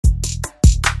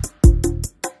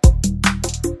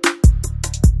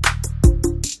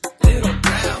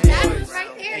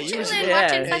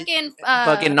watching fucking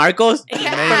fucking Narcos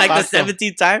Yeah. for like the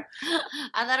 17th time.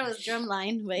 I thought it was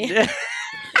Drumline, but yeah.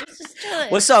 It's just chilling.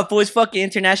 What's up, fool? It's fucking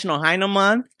International Hyna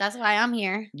Month. That's why I'm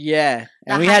here. Yeah,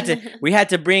 and The we had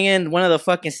to bring in one of the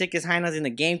fucking sickest Hynas in the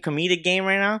game, comedic game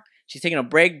right now. She's taking a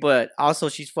break, but also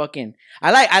she's fucking.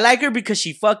 I like her because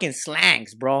she fucking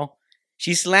slangs, bro.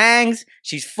 She slangs.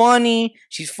 She's funny.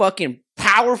 She's fucking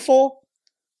powerful.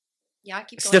 Y'all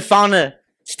keep going.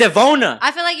 Stevona.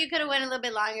 I feel like you could have went a little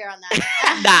bit longer on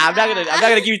that. Nah, I'm not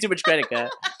gonna give you too much credit, cuz.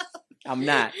 I'm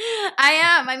not.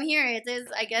 I'm here. It is,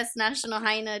 I guess, National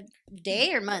Hyna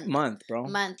Day or month. Month, bro.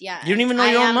 Month, yeah. You don't even know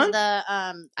your own month?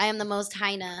 I am the most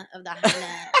Hyna of the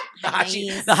Hyna.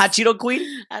 the hot Cheeto queen?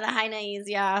 The Hynais,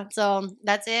 yeah. So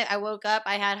that's it. I woke up.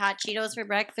 I had hot Cheetos for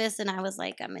breakfast, and I was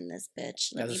like, I'm in this bitch.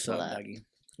 Let me pull up. Doggy.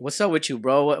 What's up with you,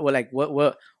 bro?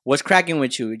 What's cracking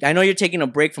with you? I know you're taking a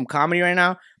break from comedy right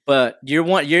now, but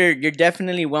you're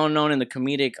definitely well known in the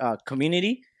comedic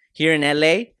community here in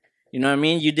LA. You know what I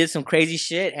mean? You did some crazy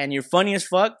shit, and you're funny as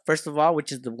fuck. First of all,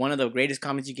 which is one of the greatest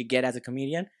comments you could get as a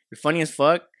comedian. You're funny as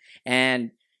fuck,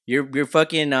 and you're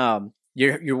fucking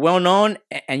you're well known,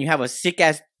 and you have a sick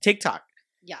ass TikTok.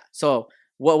 Yeah. So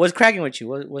what's cracking with you?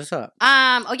 What's up?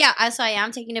 Oh yeah. So I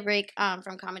am taking a break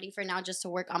from comedy for now, just to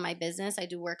work on my business. I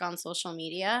do work on social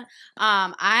media.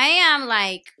 I am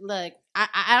like, look,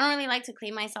 I don't really like to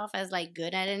claim myself as like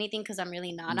good at anything because I'm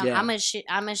really not. I'm a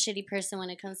shitty person when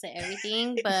it comes to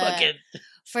everything. But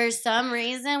for some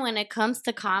reason, when it comes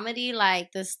to comedy,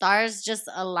 like the stars just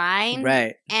align,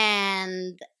 right?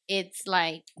 And it's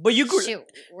like, but you grew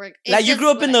you grew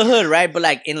up in the hood, right? But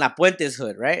like in La Puente's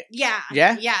hood, right? Yeah.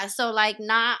 So like,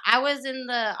 I was in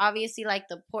the, obviously, like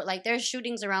the port, like there's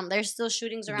shootings around. There's still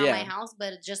shootings around my house,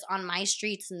 but just on my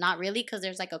streets, not really, because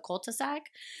there's like a cul-de-sac.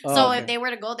 So if they were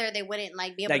to go there, they wouldn't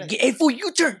like be able to. Hey, fool,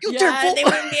 you turn, fool. They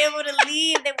wouldn't be able to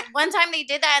leave. One time they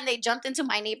did that and they jumped into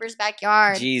my neighbor's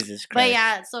backyard. Jesus Christ. But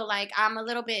yeah, so like I'm a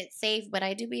little bit safe, but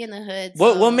I do be in the hood.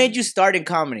 What made you start in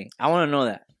comedy? I want to know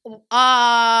that.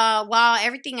 Well,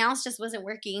 everything else just wasn't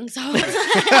working. So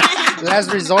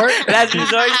last resort. I swear,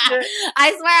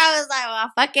 I was like,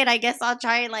 well, fuck it. I guess I'll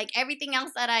try. Like everything else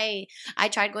that I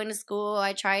tried going to school.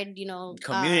 I tried,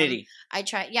 community. I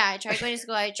tried going to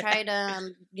school. I tried,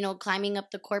 climbing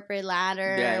up the corporate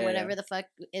ladder or whatever the fuck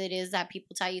it is that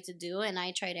people tell you to do. And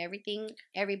I tried everything.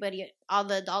 All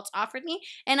the adults offered me,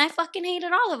 and I fucking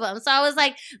hated all of them. So I was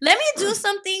like, let me do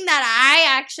something that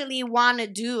I actually want to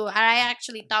do. I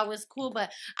actually thought was cool, but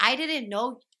I didn't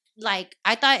know. Like,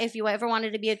 I thought if you ever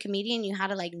wanted to be a comedian, you had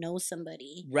to like know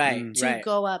somebody, to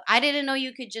go up. I didn't know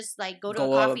you could just like go to a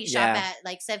coffee shop at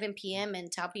like 7 p.m. and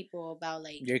tell people about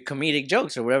like your comedic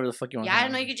jokes or whatever the fuck you want. Yeah, I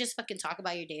didn't know you could just fucking talk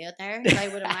about your day out there,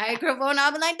 like with a microphone.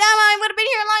 I'll be like, damn, I would have been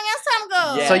here a long ass time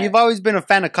ago. Yeah. So you've always been a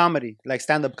fan of comedy, like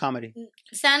stand-up comedy.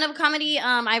 Stand-up comedy.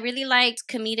 I really liked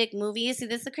comedic movies. See,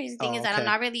 this is the crazy thing is that I'm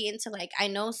not really into like, I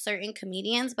know certain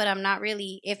comedians, but I'm not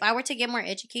really. If I were to get more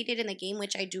educated in the game,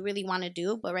 which I do really want to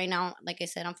do, but right now, like I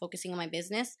said, I'm focusing on my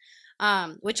business,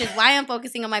 which is why I'm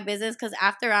focusing on my business, because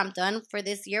after I'm done for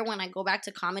this year, when I go back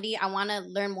to comedy, I want to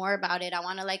learn more about it. I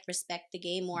want to like respect the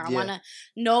game more. I want to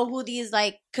know who these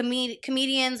like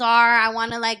comedians are. I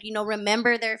want to like,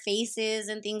 remember their faces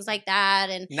and things like that.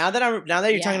 And now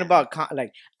that you're talking about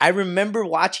like, I remember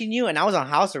watching you, and I was on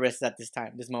house arrest at this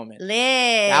moment.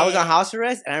 Lit. I was on house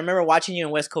arrest, and I remember watching you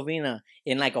in West Covina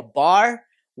in like a bar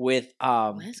with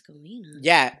West Covina.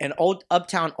 Yeah, an old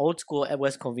school at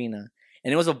West Covina.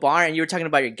 And it was a bar, and you were talking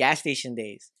about your gas station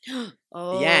days.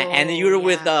 Oh, yeah, and then you were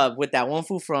with that one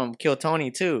fool from Kill Tony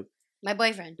too. My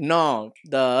boyfriend. No,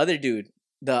 the other dude,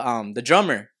 the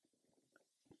drummer.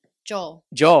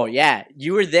 Joel, yeah,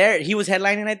 you were there. He was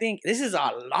headlining, I think. This is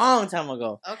a long time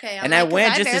ago. Okay, and I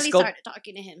went just to scope. I barely started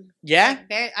talking to him. Yeah,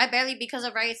 I barely because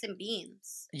of Rice and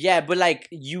Beans. Yeah, but like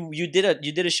you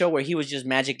did a show where he was just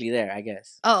magically there, I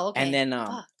guess. Oh, okay. And then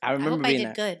I remember I being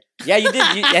did good. Yeah, you did.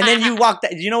 And then you walked.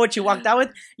 You know what you walked out with?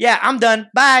 Yeah, I'm done.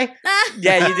 Bye.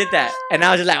 Yeah, you did that, and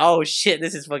I was just like, oh shit,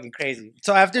 this is fucking crazy.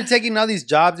 So after taking all these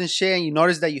jobs and shit, and you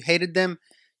noticed that you hated them,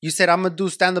 you said, I'm going to do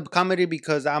stand-up comedy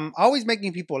because I'm always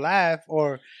making people laugh,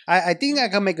 or I think I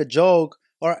can make a joke,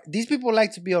 or these people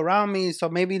like to be around me, so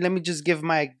maybe let me just give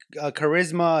my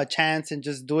charisma a chance and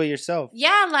just do it yourself.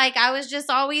 Yeah, like I was just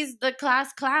always the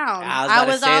class clown. I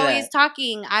was always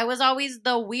talking. I was always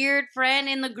the weird friend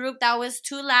in the group that was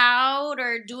too loud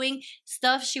or doing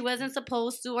stuff she wasn't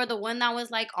supposed to, or the one that was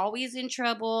like always in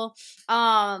trouble.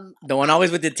 The one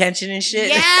always with detention and shit.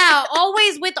 Yeah,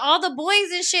 always with all the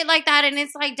boys and shit like that. And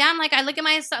it's like, damn, like I look at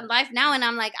my life now and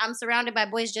I'm like, I'm surrounded by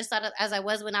boys just as I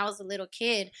was when I was a little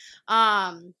kid.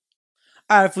 All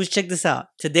right, fools, check this out.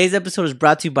 Today's episode is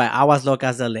brought to you by Aguas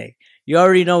Locas LA. You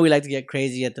already know we like to get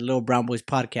crazy at the Little Brown Boys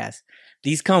podcast.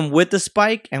 These come with a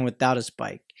spike and without a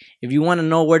spike. If you want to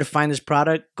know where to find this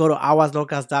product, go to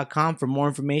aguaslocas.com for more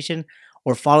information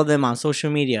or follow them on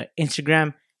social media,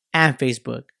 Instagram and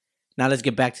Facebook. Now let's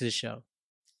get back to the show.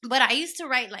 But I used to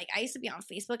write, like, I used to be on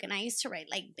Facebook and I used to write,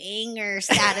 like, banger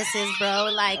statuses,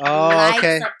 bro. Like,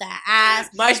 likes up the ass.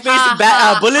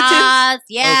 MySpace bulletins?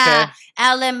 Yeah. Okay.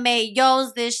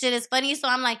 LMAOs, this shit is funny. So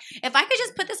I'm like, if I could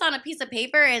just put this on a piece of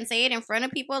paper and say it in front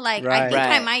of people, like, I think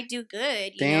I might do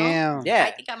good. You know? Yeah.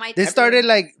 I think I might. This started,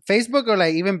 like, Facebook or,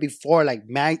 like, even before, like,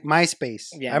 MySpace?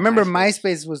 Yeah. I remember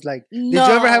MySpace was, like, did you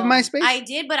ever have MySpace? I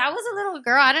did, but I was a little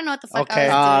girl. I don't know what the fuck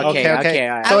I was doing. Okay.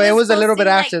 All right. So it was a little bit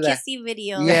after that. Kissy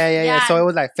videos. Yeah. So it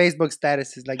was like Facebook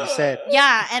statuses, like you said.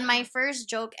 Yeah, and my first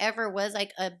joke ever was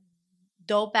like a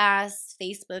dope ass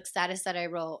Facebook status that I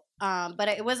wrote. But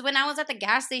it was when I was at the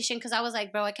gas station because I was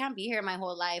like, bro, I can't be here my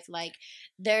whole life. Like,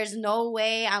 there's no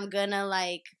way I'm gonna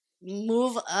like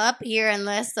move up here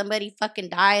unless somebody fucking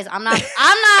dies. I'm not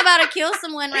about to kill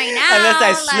someone right now. Unless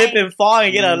I slip and fall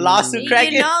and get a lawsuit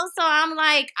cracking. You know, so I'm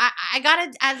like, I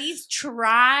gotta at least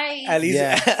try. At least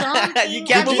something. You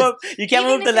can't move up. You can't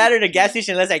move the ladder to the gas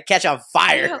station unless I catch on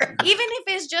fire. Even if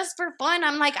it's just for fun,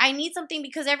 I'm like, I need something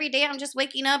because every day I'm just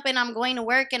waking up and I'm going to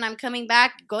work and I'm coming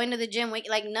back, going to the gym,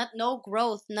 like no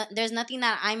growth. There's nothing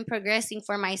that I'm progressing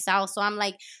for myself. So I'm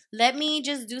like, let me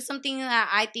just do something that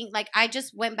I think, like, I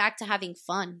just went back to having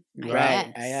fun. Right.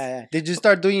 Yeah. Did you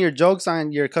start doing your jokes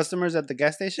on your customers at the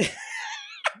gas station?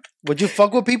 Would you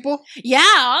fuck with people?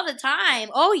 Yeah, all the time.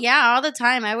 Oh yeah, all the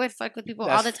time. I would fuck with people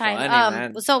all the time.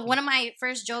 Funny, so one of my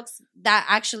first jokes that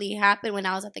actually happened when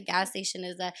I was at the gas station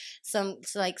is that some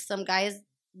guys,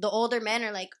 the older men,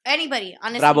 or like anybody,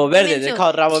 honestly, Rabo Verde, they call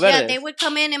it Rabo Verde. Yeah, they would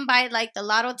come in and buy like the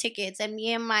lotto tickets, and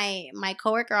me and my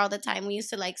coworker all the time, we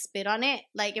used to like spit on it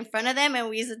like in front of them, and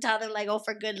we used to tell them like, "Oh,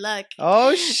 for good luck."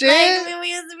 Oh shit! Like, we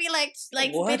used to be like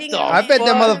spitting. I bet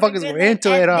them motherfuckers were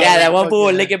into it. Yeah, that one fool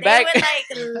would lick it back. They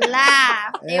would like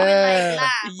laugh. They would like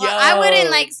laugh. Well, I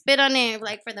wouldn't like spit on it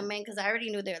like for the men because I already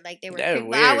knew they were.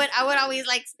 Weird. I would always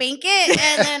like spank it,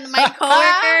 and then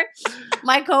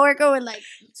my coworker would like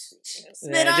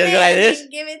spit on it. Like this.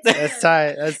 Give it to That's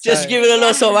tight. Just give it a little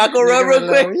sobaco rub real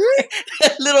quick.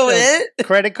 A little bit.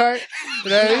 Credit card.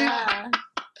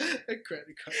 A credit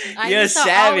card. You're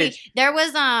savage. There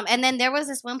was and then there was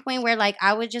this one point where like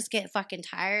I would just get fucking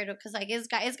tired because like it's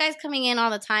guys coming in all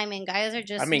the time and guys are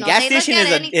just. I mean, gas station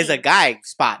is a guy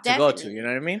spot to go to. You know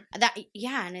what I mean? And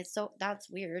that's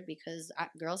weird because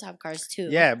girls have cars too.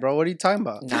 Yeah, bro. What are you talking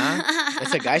about? Nah,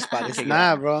 it's a guy spot.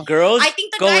 Nah, bro. Girls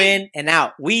go in and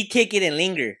out. We kick it and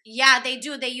linger. Yeah, they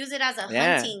do. They use it as a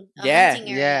hunting area.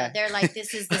 Yeah. They're like,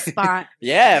 this is the spot.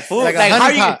 Yeah, food. Like how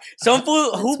you? Some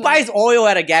food. Who buys oil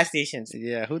at a gas station?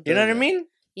 Yeah, who does you know what I mean?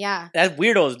 Yeah. That's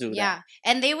weirdos do that. Yeah.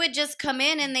 And they would just come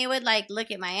in and they would like look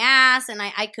at my ass and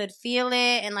I could feel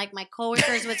it and like my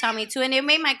coworkers would tell me too and it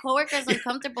made my coworkers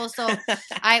uncomfortable. So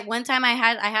one time I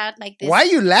had like this. Why are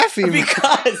you laughing?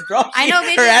 Because bro, I know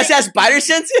her ass has spider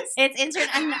senses. It's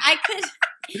and I could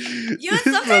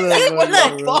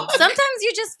sometimes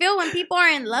you just feel when people are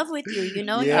in love with you, you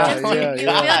know? Yeah, you feel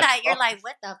that. You're like,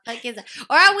 what the fuck is that?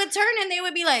 Or I would turn and they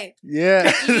would be like,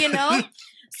 yeah. You know?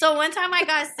 So one time I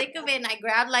got sick of it and I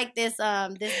grabbed like this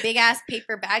big ass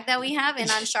paper bag that we have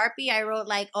and on Sharpie I wrote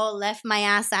like, oh, left my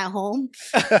ass at home.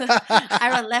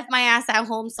 I wrote left my ass at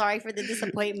home, sorry for the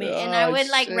disappointment. And I would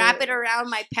like wrap it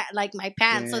around my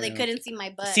pants so they couldn't see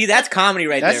my butt. See, that's comedy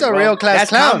right there. That's a real class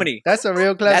clown. Comedy. That's a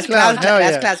real class clown.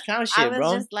 That's class clown shit, bro.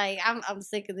 I was just like, I'm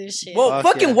sick of this shit. Well,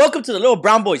 welcome to the Little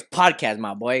Brown Boys podcast,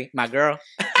 my boy, my girl.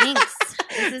 Thanks.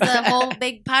 This is a whole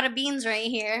big pot of beans right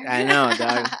here. I know,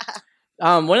 dog.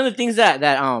 One of the things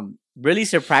that really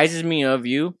surprises me of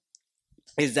you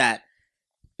is that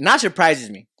not surprises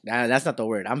me. That's not the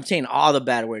word. I'm saying all the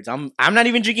bad words. I'm not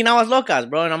even drinking aguas locas,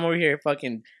 bro, and I'm over here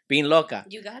fucking being loca.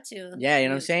 You got to. Yeah, you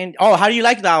know what I'm saying? Oh, how do you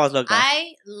like the aguas locas?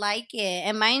 I like it.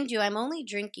 And mind you, I'm only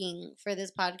drinking for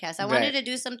this podcast. I wanted to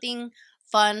do something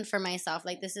fun for myself.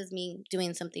 Like this is me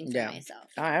doing something for myself.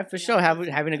 All right, for sure.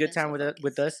 Having a good time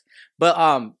with us.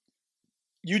 But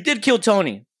you did kill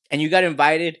Tony and you got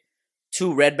invited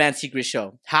to Red Band Secret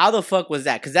Show. How the fuck was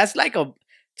that? Because that's like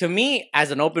to me, as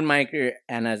an open micer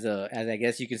and as I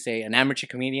guess you could say an amateur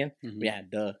comedian. Mm-hmm. Yeah,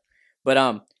 duh.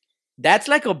 But that's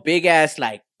like a big ass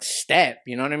like step.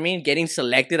 You know what I mean? Getting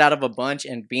selected out of a bunch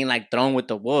and being like thrown with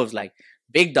the wolves, like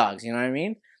big dogs. You know what I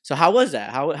mean? So how was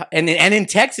that? And in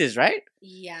Texas, right?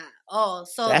 Yeah. Oh,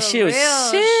 so that shit was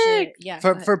sick. Shit. Yeah.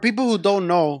 For people who don't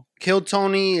know, Kill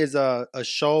Tony is a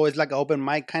show. It's like an open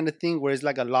mic kind of thing where it's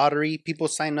like a lottery. People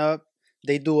sign up.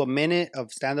 They do a minute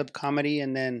of stand-up comedy,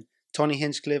 and then Tony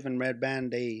Hinchcliffe and Red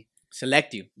Band, they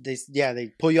select you.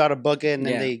 They pull you out a bucket and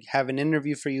then they have an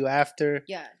interview for you after.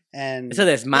 Yeah. And so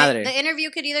there's madre. The interview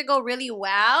could either go really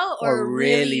well or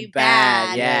really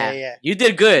bad. Yeah. You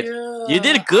did good. You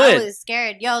did good. I was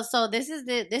scared. Yo, so this is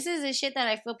the shit that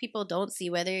I feel people don't see,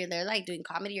 whether they're like doing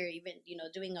comedy or even,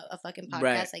 doing a fucking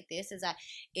podcast like this, is that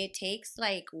it takes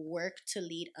like work to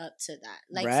lead up to that.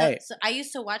 Like so I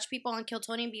used to watch people on Kill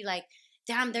Tony and be like,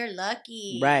 damn, they're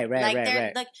lucky. Right.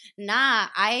 Like, nah,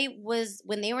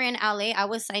 when they were in LA, I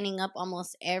was signing up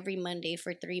almost every Monday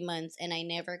for 3 months and I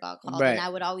never got called. Right.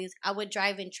 And I would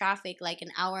drive in traffic like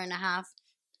an hour and a half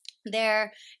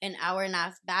there, an hour and a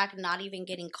half back, not even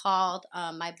getting called.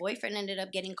 My boyfriend ended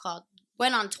up getting called.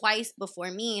 Went on twice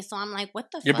before me, so I'm like, what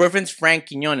the fuck? Your boyfriend's Frank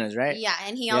Quinones, right? Yeah,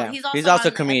 and he's also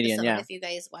a comedian, if you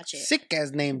guys watch it.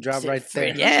 Sick-ass name drop right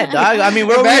there. Yeah, dog. I mean,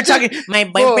 we're over here talking, my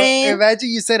boyfriend. Imagine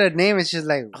you said a name and she's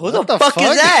like, who the fuck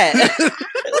is that? Who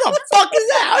the fuck is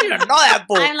that? I don't even know that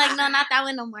boy. I'm like, no, not that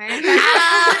one no more.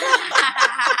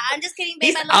 I'm just kidding,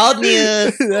 babe. Old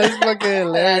news. That's fucking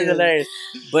hilarious.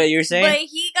 But you're saying? But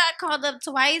he got called up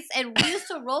twice, and we used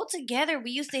to roll together.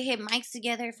 We used to hit mics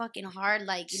together fucking hard,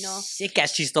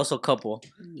 Sickass chistoso couple.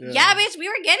 Yeah, bitch, we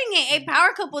were getting it. A power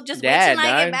couple. Just wait till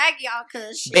I get back, y'all,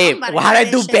 because babe, how'd I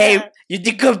do, babe? You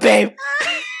did good, babe.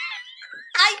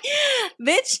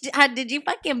 Bitch, did you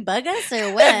fucking bug us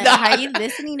or what? Are you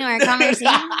listening to our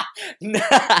conversation?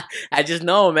 Nah, I just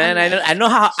know, man. I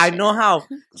know how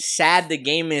sad the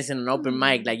game is in an open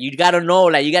mic. Like, you gotta know,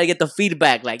 like, you gotta get the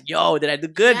feedback. Like, yo, did I do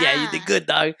good? Yeah, you did good,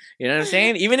 dog. You know what I'm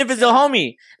saying? Even if it's a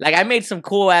homie. Like, I made some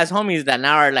cool ass homies that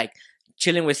now are like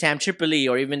chilling with Sam Tripoli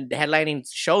or even headlining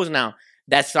shows now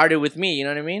that started with me. You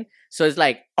know what I mean? So it's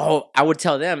like, I would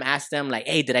tell them, ask them, like,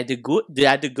 hey, did I do good? Did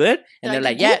I do good? And they're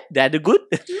like, yeah, did I do good?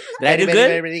 Did I do good?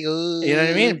 Very, very good. You know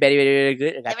what I mean? Very, very, very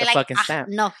good. I got the fucking stamp.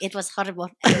 No, it was horrible.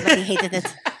 Everybody hated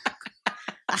it.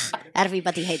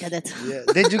 Everybody hated it. Yeah.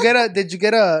 Did you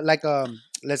get a like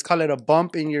let's call it a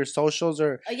bump in your socials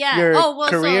or your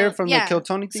career from the Kill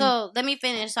Tony thing? So let me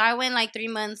finish. So I went like 3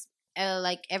 months,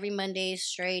 like every Monday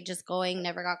straight, just going,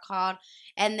 never got called.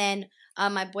 And then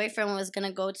my boyfriend was going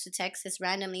to go to Texas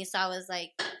randomly. So I was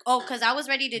like, because I was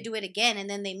ready to do it again. And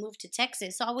then they moved to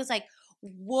Texas. So I was like,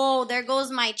 whoa, there goes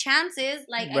my chances.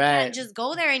 Like, I can't just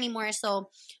go there anymore. So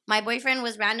my boyfriend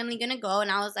was randomly going to go.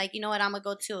 And I was like, you know what? I'm going to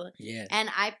go too. Yeah. And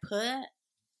I put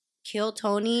Kill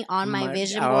Tony on my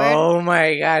vision board. Oh,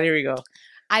 my God. Here we go.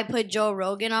 I put Joe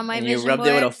Rogan on my vision board. You rubbed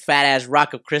it with a fat ass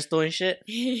rock of crystal and shit.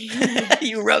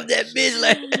 You rubbed that bitch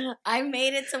like. I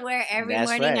made it to where every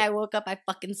morning I woke up, I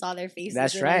fucking saw their faces.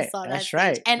 That's right. That's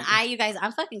right. And you guys,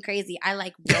 I'm fucking crazy. I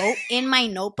like wrote in my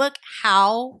notebook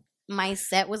how my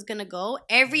set was gonna go.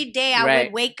 Every day I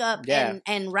would wake up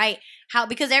and write how,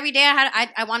 because every day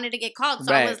I wanted to get called,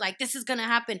 so I was like, this is gonna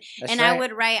happen. That's I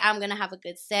would write, I'm gonna have a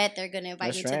good set, they're gonna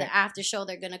invite me to the after show,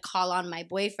 they're gonna call on my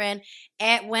boyfriend.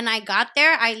 And when I got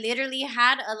there, I literally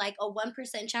had a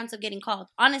 1% chance of getting called.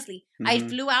 Honestly, I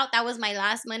flew out. That was my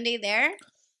last Monday there.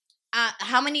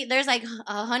 How many? There's like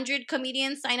 100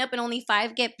 comedians sign up and only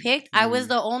 5 get picked. I was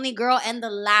the only girl and the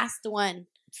last one.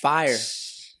 Fire.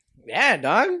 Yeah,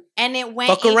 dog. And it went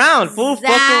fuck around, fool. Fuck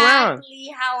around.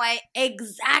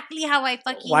 Exactly how I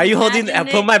fucking. Why are you holding?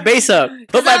 Put my bass up.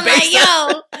 Put my bass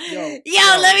up. Yo,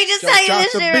 let me just tell you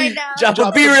this shit right now. Drop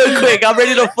a beat real quick. I'm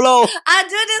ready to flow. I do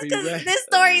this because this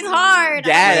story's hard.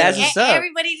 Yeah, that's what's up.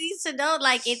 Everybody needs to know,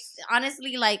 like, it's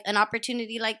honestly like an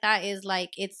opportunity like that is like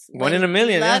it's one in a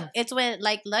million. Luck, yeah. It's when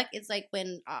luck. It's like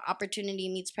when opportunity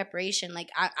meets preparation. Like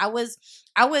I was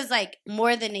like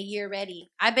more than a year ready.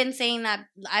 I've been saying that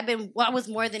I was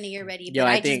more than a year ready, but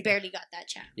I just barely got that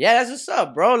chance. Yeah, that's what's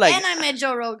up, bro. Like, and I met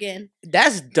Joe Rogan.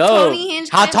 That's dope.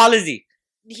 How tall is he?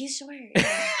 He's short.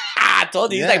 I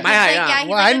told you, he's like my height.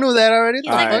 Well, I knew that already.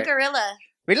 He's like a gorilla.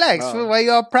 Relax, why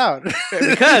you all proud?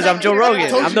 Because I'm Joe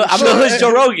Rogan. I'm the hood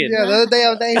Joe Rogan. Yeah, the other day I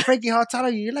was like, hey, Frankie, how tall are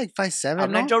you? You're like 5'7".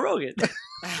 I'm like Joe Rogan.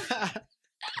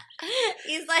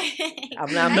 He's like,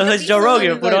 I'm the hood Joe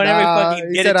Rogan. Put on every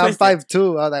fucking. He said I'm 5'2".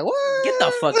 I was like, what? Get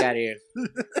the fuck out of here.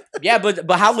 Yeah,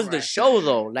 but how was the show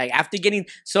though? Like after getting,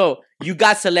 so you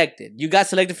got selected. You got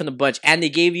selected from the bunch, and they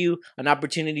gave you an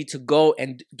opportunity to go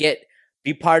and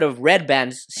be part of Red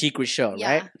Band's secret show,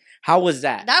 right? How was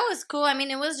that? That was cool. I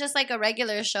mean, it was just like a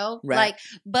regular show, right?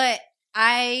 But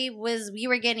we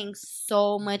were getting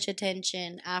so much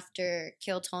attention after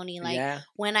Kill Tony. Like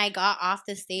when I got off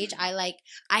the stage, I'm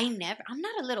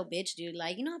not a little bitch, dude.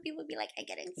 Like, you know how people be like, I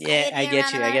get excited. Yeah, I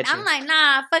get you. I'm like,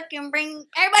 nah, fucking bring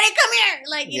everybody, come here.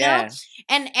 Like, you know?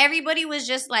 And everybody was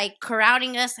just like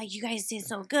crowding us, like, you guys did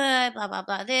so good, blah, blah,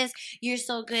 blah, this. You're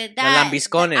so good, that.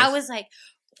 I was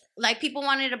like people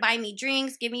wanted to buy me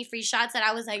drinks, give me free shots, that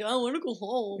I was like, oh, I want to go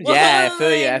home. Yeah, I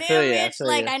feel you. Like, I feel you. I bitch, feel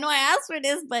like, you. I know I asked for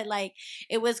this, but like,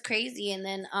 it was crazy. And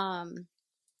then,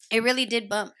 it really did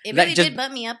bump. It Like, really just did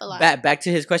bump me up a lot. Back to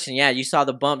his question. Yeah, you saw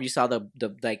the bump. You saw the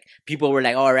like people were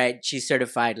like, all right, she's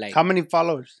certified. Like, How many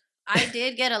followers? I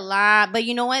did get a lot, but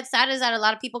you know what's sad is that a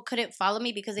lot of people couldn't follow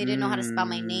me because they didn't know how to spell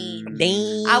my name.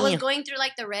 damn. I was going through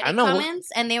like the Reddit know. comments,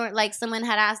 and they were like, someone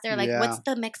had asked, they're like, Yeah. "What's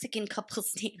the Mexican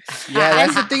couple's name?" Yeah,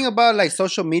 that's the thing about like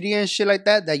social media and shit like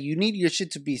that. That you need your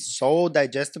shit to be so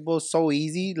digestible, so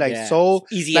easy, like Yeah. so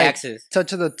Easy like, access.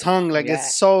 touch of the tongue, like Yeah.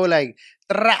 it's so like.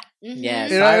 Yeah,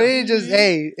 You know what I sorry. mean? Just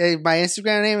hey, my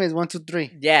Instagram name is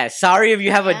 123. Yeah, sorry if you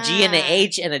have a G and an Yeah.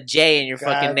 H and a J in your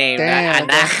fucking God name. damn,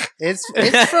 it's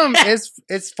from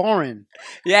it's foreign.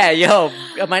 Yeah, yo,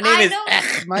 my name I is.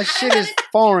 know. My shit is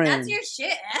foreign. That's your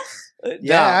shit.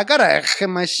 Yeah, I got a in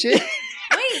my shit.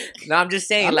 Wait. No, I'm just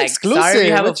saying, I'm like, sorry if you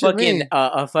exclusive. have What you mean?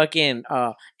 a fucking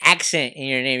accent in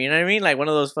your name. You know what I mean? Like one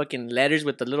of those fucking letters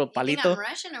with the little You think palito. I'm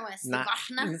Russian or what? Nah.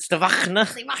 Stivachna.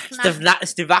 Stevachna.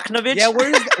 Stevakhnovich. Yeah,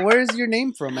 where's your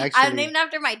name from? Actually, I'm named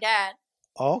after my dad.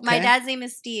 Okay. My dad's name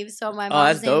is Steve, so my Oh,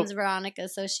 mom's that's name dope. is Veronica,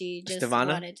 so she just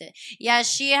Stevana? wanted to. Yeah,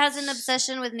 she has an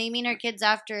obsession with naming her kids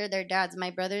after their dads.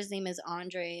 My brother's name is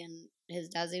Andre, and his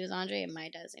dad's name is Andre, and my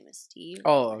dad's name is Steve.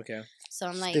 Oh, okay. So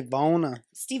I'm like, Stevona.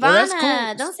 Stevana. Well, that's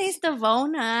cool. Don't say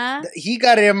Stevona. He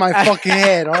got it in my fucking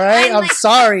head. All right, I'm I'm like-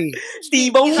 sorry.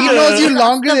 Steve. He knows you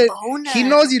longer than Stevona. he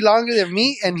knows you longer than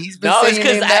me, and he's been No, it's saying your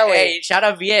because name that way. hey, shout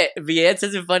out Viet. Viet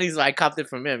says it funny, so I copped it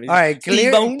from him. He's All right,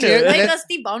 clear. Steve-ona. clear Like let's,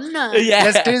 a Stevona.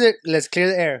 Yeah. let's clear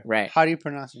the air. Right. How do you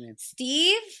pronounce your name?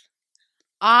 Steve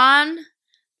on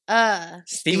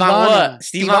Steve on what?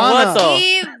 Steve on what though?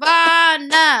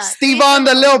 Stevana. Steve on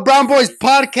the Little Brown Boys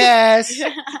podcast.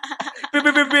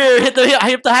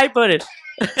 Hit the hype button.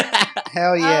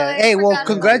 Hell yeah! I Hey, well, forgot about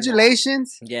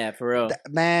congratulations, Yeah, for real.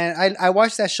 man. I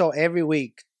watch that show every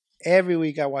week. Every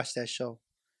week I watch that show,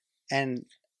 and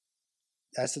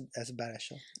that's a badass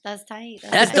show. That's tight.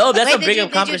 That's dope. That's a big Did you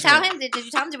accomplishment. tell him? Did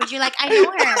you tell him? Would you like? I know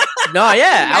her. No,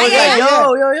 yeah. I was Yeah, like,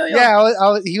 yeah,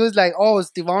 yo. Yeah, he was like, "Oh,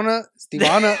 Stevana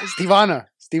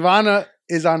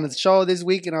is on the show this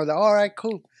week," and I was like, "All right,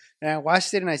 cool." And I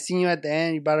watched it, and I seen you at the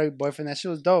end. You brought out your boyfriend. That shit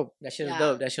was dope. That shit was Yeah.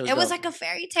 dope. That shit was It dope. was like a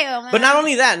fairy tale, man. But not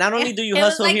only that, not only do you It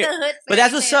was hustle like here, a hood but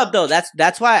that's fairy what's tale. up though.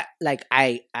 That's why like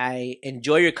I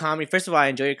enjoy your comedy. First of all, I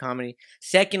enjoy your comedy.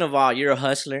 Second of all, you're a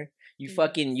hustler. You Mhm.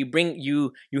 fucking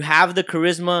you have the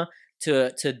charisma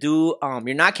to do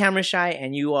you're not camera shy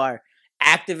and you are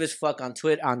active as fuck on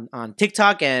Twitter, on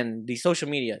TikTok and the social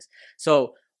medias.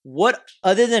 So what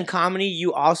other than comedy,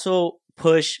 you also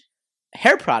push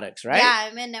hair products, right? Yeah,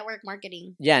 I'm in network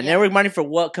marketing. Yeah, network marketing for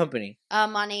what company?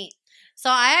 On 8. So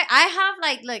I have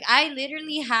like, look, I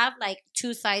literally have like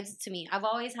two sides to me. I've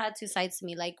always had two sides to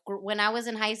me. Like when I was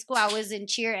in high school, I was in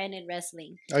cheer and in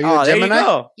wrestling. Are you Oh, a there you Gemini?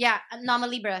 go. Yeah, no, I'm a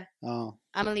Libra. Oh,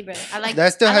 I'm a Libra. I like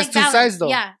That still I has like two balance. sides, though.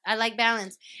 Yeah, I like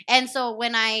balance. And so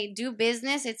when I do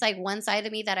business, it's like one side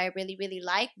of me that I really, really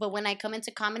like. But when I come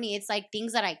into comedy, it's like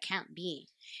things that I can't be.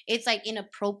 It's like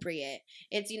inappropriate.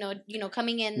 It's you know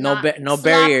coming in No not no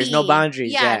barriers, no sloppy.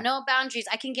 boundaries. Yeah, Yeah. no boundaries.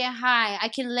 I can get high. I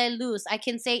can let loose. I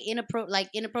can say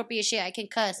inappropriate shit. I can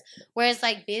cuss. Whereas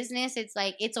like business, it's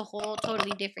like it's a whole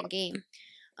totally different game.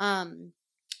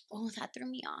 Oh, that threw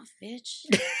me off, bitch.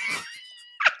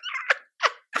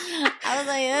 I was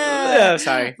like, ugh. Oh,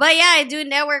 sorry. But yeah, I do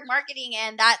network marketing,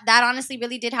 and that honestly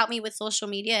really did help me with social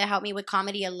media. It helped me with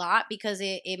comedy a lot because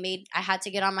it made I had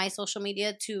to get on my social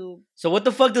media to. So what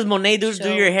the fuck does Monet do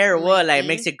Show your hair or my what? Like thing.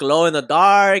 makes it glow in the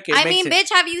dark? I mean, bitch,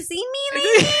 have you seen me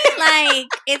lately? Like,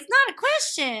 it's not a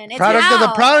question. It's product how. of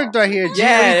the product right here. G,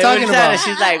 Yeah, what are you talking about?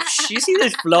 She's like, you see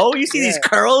this flow? You see these Yeah.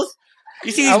 curls?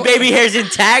 You see I these w- baby hairs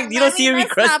intact? You don't see me Let's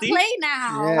not crusty? play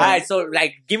now. Yeah. All right, so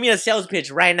like, give me a sales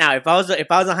pitch right now. If I was a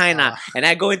Hyna Ah. and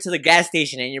I go into the gas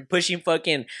station and you're pushing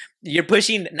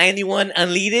 91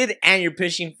 unleaded and you're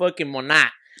pushing fucking Monat,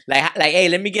 like, hey,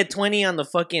 let me get 20 on the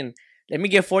fucking, let me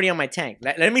get 40 on my tank.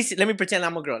 Let me pretend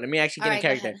I'm a girl. Let me actually get All in right, go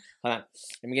character. ahead. Hold on,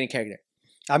 let me get in character.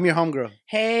 I'm your homegirl.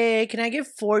 Hey, can I get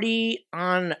 40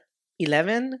 on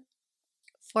 11?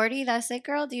 40, that's it,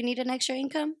 girl? Do you need an extra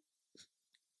income?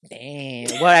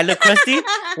 Damn, what, I look crusty?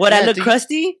 What, Yeah, I look do you-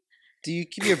 crusty? Do you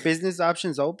keep your business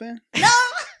options open? No!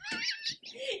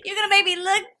 You're gonna make me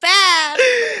look bad.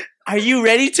 Are you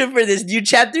ready for this new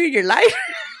chapter in your life?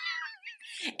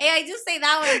 Hey, I do say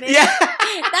that one, bitch.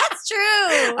 Yeah. That's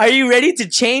true. Are you ready to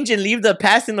change and leave the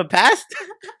past in the past?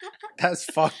 That's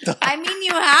fucked up. I mean,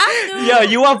 you have to.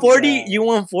 Yo, you want 40? Yeah. You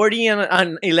want 40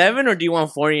 on 11, or do you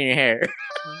want 40 in your hair?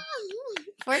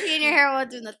 40 in your hair won't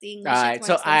do nothing. All right,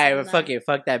 so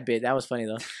fuck that bit. That was funny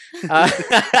though.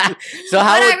 So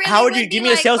Really how would you give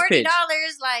me a sales pitch? $40,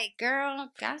 like, girl,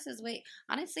 gas is way.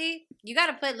 Honestly, you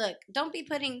gotta put. Look, don't be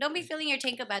filling your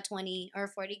tank up at 20 or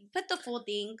 40. Put the full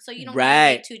thing so you don't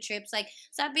get 2 trips. Like,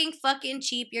 stop being fucking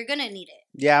cheap. You're gonna need it.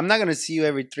 Yeah, I'm not gonna see you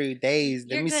every 3 days.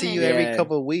 Let me see you every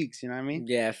couple of weeks. You know what I mean?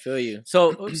 Yeah, I feel you.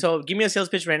 So give me a sales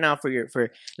pitch right now for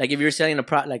like if you're selling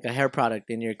like a hair product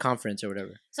in your conference or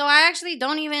whatever. So I actually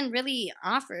don't even really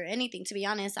offer anything, to be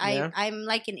honest. I'm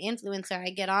like an influencer. I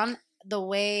get on the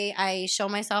way I show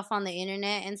myself on the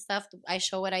internet and stuff. I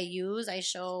show what I use. I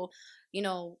show,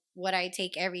 what I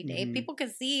take every day. Mm-hmm. People can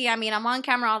see. I mean, I'm on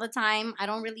camera all the time. I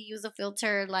don't really use a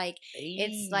filter. Like,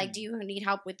 it's like, do you need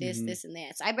help with this, this, and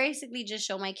this? I basically just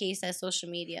show my case as social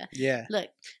media. Yeah. Look,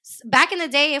 back in the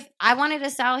day, if I wanted to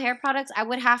sell hair products, I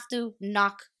would have to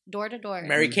knock door to door.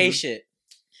 Mary Kay shit.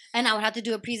 And I would have to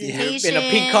do a presentation. In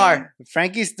a pink car.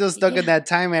 Frankie's still stuck in that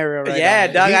time era right now.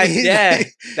 Dog.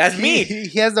 That's me.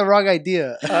 He has the wrong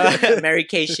idea. Mary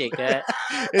Kay shit,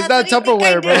 It's not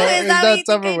Tupperware, bro. It's not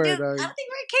Tupperware, dog. I don't think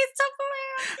Mary Kay's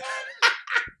Tupperware.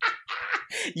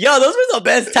 Yo, those were the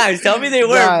best times. Tell me they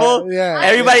were, fool. Yeah.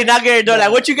 Everybody knocking your door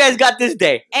like, what you guys got this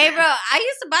day? Hey, bro, I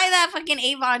used to buy that fucking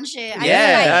Avon shit.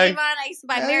 I used to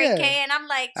buy Mary Kay, and I'm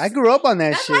like... I grew up on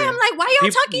that shit. That's why I'm like, why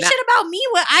y'all talking shit about me?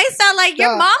 What I sound like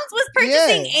your mom's was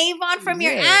purchasing Avon from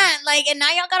your aunt. Like, and now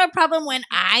y'all got a problem when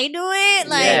I do it?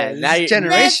 Like, now it's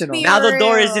generational. Now the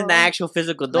door isn't the actual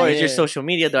physical door. It's your social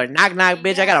media door. Knock, knock,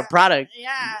 bitch, I got a product.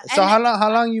 Yeah. So how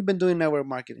long you been doing network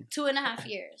marketing? 2.5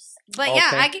 years. But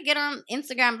I could get on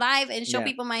Instagram Live and show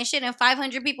people my shit, and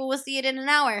 500 people will see it in an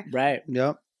hour. Right.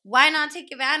 Yep. Why not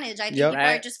take advantage? I think people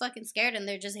are just fucking scared, and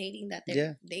they're just hating that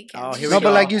they can. Oh, here we go.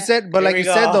 But like you said,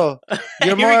 though,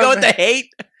 you're more. Here we go with the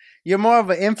hate. You're more of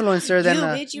an influencer than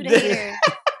bitch. You the hater.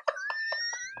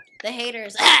 The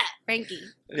haters. Frankie.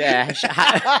 Yeah.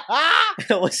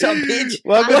 What's up, bitch?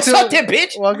 What's up, there,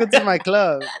 bitch? Welcome to my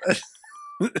club.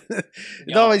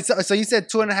 No, so you said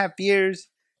 2.5 years.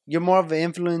 You're more of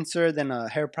an influencer than a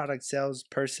hair product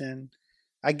salesperson.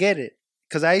 I get it,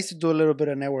 because I used to do a little bit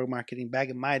of network marketing back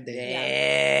in my day.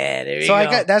 Yeah, there you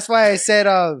go. That's why I said,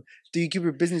 do you keep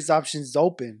your business options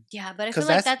open? Yeah, but I feel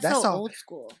like that's so old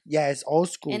school. Yeah, it's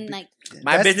old school. And like,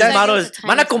 my business model is,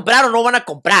 ¿van a comprar o no van a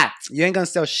comprar? You ain't gonna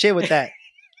sell shit with that.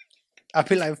 I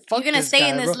feel like, fuck, you're gonna stay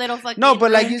in this little fucking... No,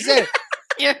 but like you said,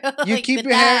 you like keep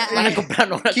your hair,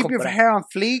 keep your hair on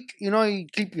fleek. You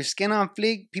keep your skin on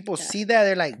fleek. People see that,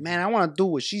 they're like, man, I want to do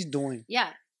what she's doing. Yeah.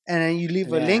 And then you leave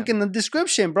a link in the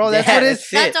description, bro. That's what it's.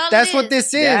 That's what this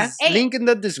is. Yeah. Hey, link in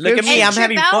the description. Look at me, I'm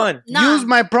having fun. Nah. Use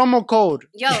my promo code.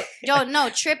 Yo, no,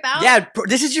 trip out. Yeah,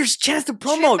 this is your chance to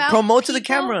promote to the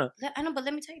camera. I know, but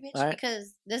let me tell you, bitch,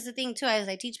 because this is the thing too. As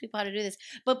I teach people how to do this,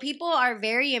 but people are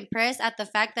very impressed at the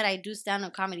fact that I do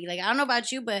stand-up comedy. Like, I don't know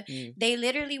about you, but they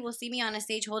literally will see me on a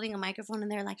stage holding a microphone,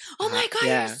 and they're like, "Oh my god,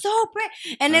 you're so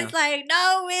brave!" And it's like,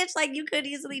 no, bitch, like you could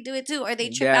easily do it too. Or they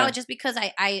trip out just because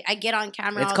I get on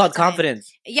camera. It's called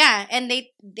confidence. Yeah, and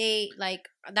they like,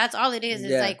 that's all it is.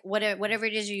 It's like whatever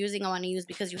it is you're using, I want to use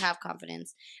because you have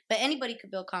confidence. But anybody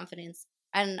could build confidence.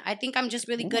 And I think I'm just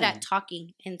really good at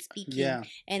talking and speaking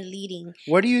and leading.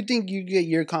 Where do you think you get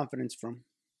your confidence from?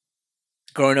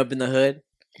 Growing up in the hood,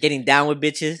 getting down with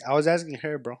bitches. I was asking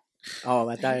her, bro. Oh,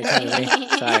 I thought you were telling me.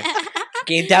 Sorry.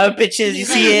 Getting down with bitches, you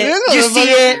see it. You see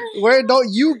it. Where don't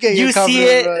you get your confidence? You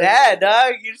see it. Bro? Yeah,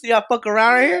 dog. You see I fuck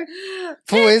around right here?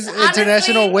 Who is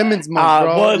International Women's Month,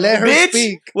 bro? Well, let her bitch,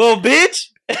 speak. Well, bitch.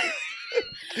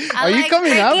 Are you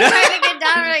coming out? I'm trying to get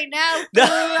down right now.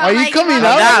 Are you coming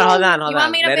out? Hold on. You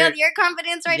want me to build your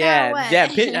confidence right now or what? Yeah,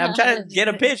 I'm trying to get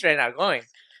a pitch right now. Going.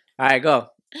 All right, go.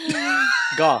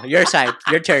 Go. Your side.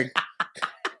 Your turn.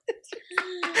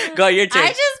 Go, your turn. I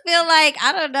just feel like,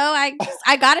 I don't know.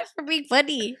 I got it for being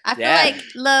funny. I feel like,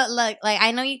 look, like,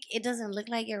 I know it doesn't look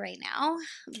like it right now,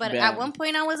 but at one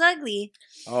point I was ugly.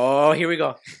 Oh, here we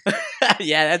go.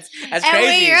 Yeah, that's and crazy.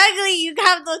 When you're ugly, you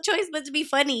have no choice but to be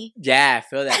funny. Yeah, I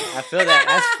feel that.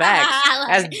 That's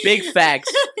facts. That's big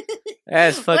facts.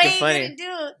 That's fucking funny. What are you gonna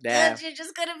do? Yeah. You're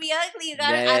just gonna be ugly. You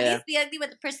gotta at least be ugly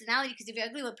with the personality, because if you're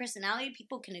ugly with personality,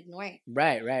 people can ignore it.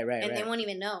 Right. And they won't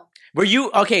even know. Were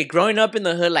you, okay, growing up in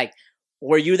the hood, like,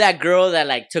 were you that girl that,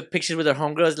 like, took pictures with her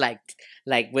homegirls,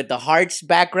 like with the hearts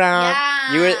background?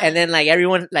 Yeah. You were, and then, like,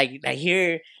 everyone, like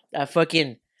here,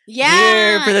 fucking...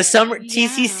 Here for the summer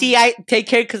TCC. I take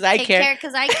care because I care. Take care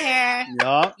because I care.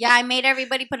 Yeah, I made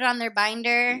everybody put it on their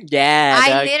binder. Yeah,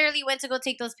 I literally went to go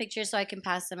take those pictures so I can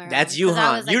pass them around. That's you,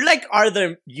 huh? Like,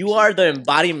 you are the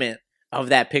embodiment of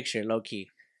that picture, low key.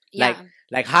 Yeah.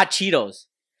 Like hot Cheetos.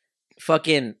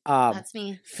 fucking That's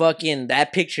me. fucking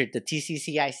that picture, the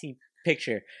TCCIC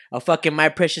picture, a fucking My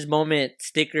Precious Moment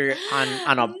sticker on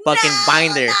a fucking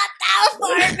binder. Not that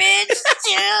far, bitch.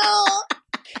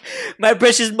 Chill. My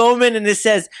Precious Moment, and it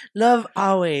says "Love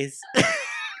always."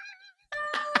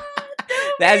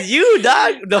 That's you,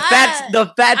 dog. The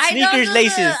fat sneakers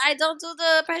laces. I don't do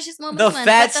the Precious Moments. The one,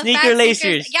 fat but the sneaker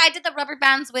lacers. Yeah, I did the rubber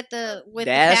bands with the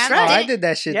That's pants. right. Oh, I did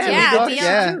that shit Yeah, too. we Yeah, did Fuck that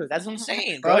yeah. too. That's what I'm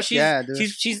saying, bro. Fuck yeah, dude.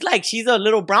 She's a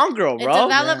little brown girl, It bro.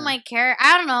 developed Yeah. my character.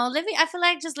 I don't know. I feel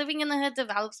like just living in the hood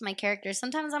develops my character.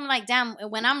 Sometimes I'm like, damn,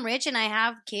 when I'm rich and I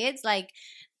have kids, like,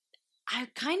 I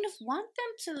kind of want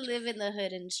them to live in the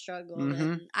hood and struggle.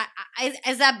 Mhm. And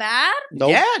is that bad? Nope.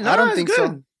 Yeah, no, I don't it's think good.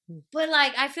 so. But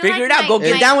like, I feel Figure like it out. Go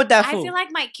get down with that I fool. feel like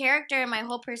my character and my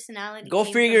whole personality. Go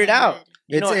came figure from it the out. hood.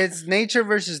 You know- It's nature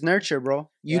versus nurture, bro.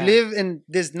 You Yeah. live in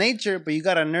this nature, but you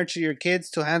gotta nurture your kids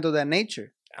to handle that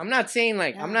nature. I'm not saying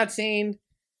like Yeah. I'm not saying.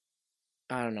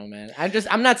 I don't know, man.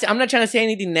 I'm not trying to say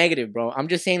anything negative, bro. I'm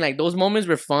just saying like those moments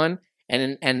were fun,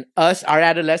 and our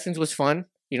adolescence was fun.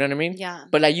 You know what I mean? Yeah.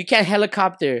 But like you can't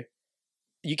helicopter.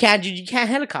 You can't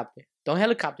helicopter. Don't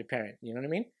helicopter parent. You know what I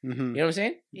mean? Mm-hmm. You know what I'm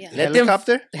saying? Yeah. Let them-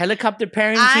 Helicopter? Helicopter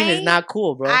parenting is not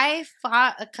cool, bro. I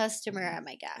fought a customer at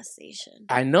my gas station.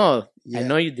 I know. Yeah. I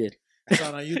know you did. It's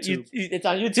on YouTube. It's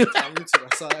on YouTube. It's on YouTube.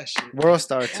 I saw that shit. World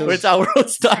Star too. Where it's our world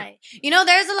star. Right. You know,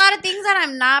 there's a lot of things that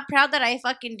I'm not proud that I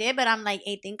fucking did, but I'm like,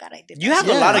 hey, thank God I did. You that have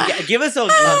shit. a lot of. Yeah.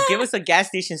 Give us a gas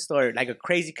station story, like a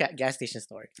crazy gas station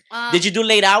story. Um, Did you do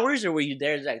late hours or were you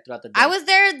there like throughout the day? I was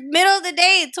there middle of the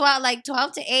day,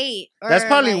 12 to 8. Or That's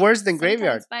probably like, worse than sometimes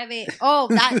graveyard. 5 a.m. Oh,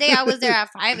 that day I was there at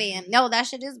 5 a.m. No, that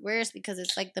shit is worse because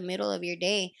it's like the middle of your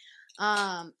day.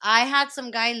 I had some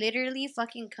guy literally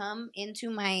fucking come into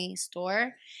my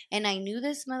store, and I knew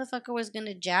this motherfucker was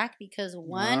gonna jack because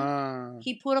one, Ah.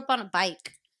 he pulled up on a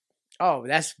bike. Oh,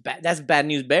 that's bad. That's bad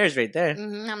news bears right there.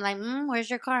 I'm like, where's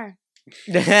your car?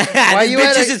 Why you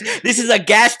at this is a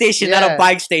gas station, not Yeah. a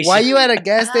bike station. Why you at a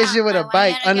gas station with a Why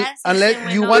bike? you at a gas Unless station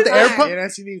with you no want the air car? pump? Yeah,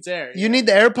 that's he needs air. You need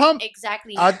the air pump?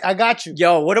 Exactly. I got you.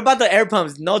 Yo, what about the air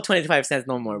pumps? No 25 cents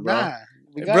no more, bro. Nah.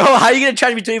 we got Bro, you. how you gonna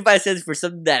charge me 25 cents for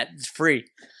something that's free?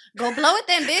 Go blow it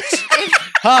then, bitch.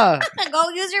 Huh. Go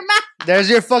use your mouth. There's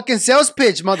your fucking sales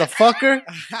pitch, motherfucker.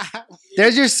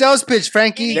 There's your sales pitch,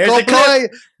 Frankie. There's Go a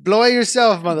clip. blow it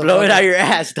yourself, motherfucker. Blow it out your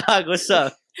ass, dog. What's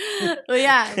up? But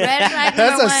yeah, red flag That's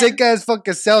number a one. sick ass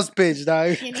fucking sales pitch,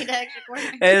 dog. You need an extra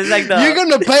quarter. And it's like the You're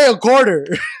gonna pay a quarter.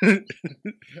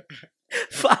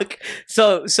 fuck.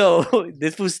 So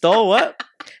this fool stole what?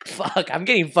 Fuck, I'm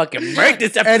getting fucking murked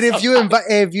this episode. And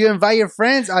if you invite your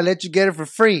friends, I'll let you get it for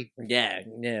free. yeah,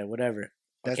 whatever.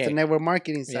 That's Okay. the network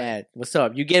marketing side. Yeah, what's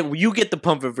up? You get the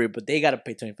pump for free, but they gotta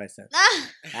pay 25 cents.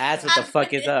 That's what the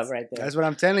fuck is up right there. That's what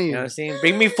I'm telling You you. know what I'm saying?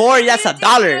 Bring me 4, that's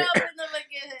 $1.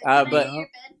 But-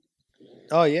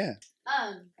 Oh yeah.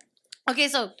 Okay,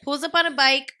 so pulls up on a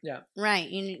bike. Yeah. Right.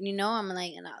 You know, I'm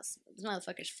like, no, this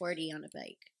motherfucker's 40 on a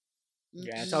bike.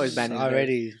 Yeah, it's always bad news.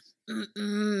 Already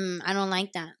I don't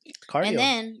like that. cardio. And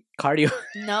then, Cardio.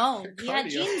 no, he had Cardio.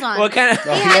 jeans on. What kind of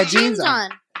Oh, He had jeans on.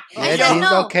 Yeah, I said jeans.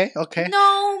 no. Okay.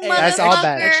 No, Hey, motherfucker. that's all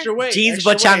bad. Extra weight. jeans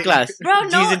extra but weight. chanclas? Bro,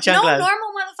 Jeans no and chanclas.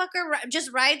 normal motherfucker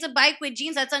just rides a bike with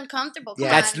jeans. That's uncomfortable. Come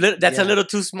Yeah. on. That's a Yeah. little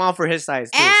too small for his size.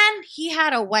 Too. And he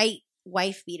had a white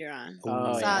wife beater on.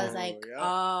 Oh, So yeah. I was like, yeah.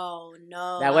 oh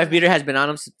no. That wife beater has been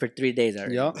on him for 3 days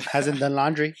already. Yo, hasn't done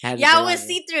laundry. Hasn't Yeah, been it was on him.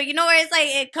 see through. You know where it's like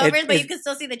it covers, but you it's- can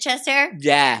still see the chest hair.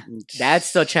 Yeah,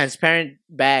 that's the transparent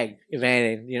bag, if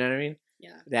anything. You know what I mean?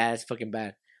 Yeah. That's fucking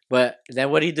bad. But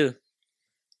then what do you do?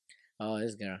 Oh,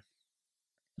 this girl.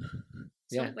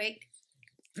 So Yeah. quick.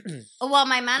 Oh, well,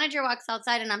 my manager walks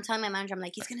outside, and I'm telling my manager, I'm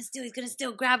like, he's gonna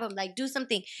steal, grab him, like, do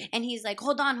something. And he's like,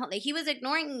 hold on. Like, he was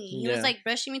ignoring me. He Yeah. was like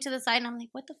brushing me to the side, and I'm like,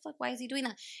 what the fuck? Why is he doing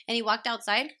that? And he walked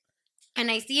outside, and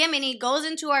I see him, and he goes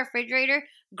into our refrigerator,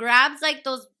 grabs like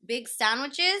those big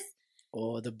sandwiches.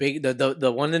 Oh,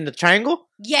 the one in the triangle?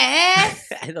 Yes.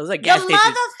 Those are The gas stations.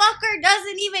 motherfucker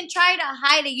doesn't even try to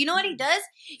hide it. You know what he does?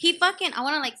 He fucking, I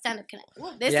want to like stand up.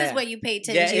 Ooh, this Yeah. is what you pay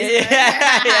Yeah, attention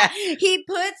yeah, yeah. He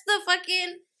puts the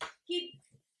fucking,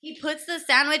 he puts the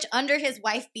sandwich under his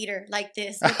wife beater like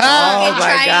this. With the Oh fucking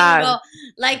my triangle God.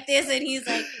 like this. And he's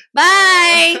like,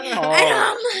 bye. Oh. And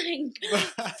I'm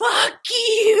like, fuck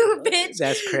you, bitch.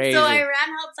 That's crazy. So I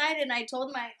ran outside and I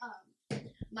told my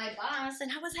boss,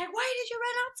 and I was like, why did you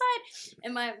run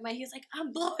outside? And he was like,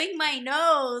 I'm blowing my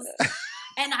nose.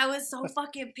 And I was so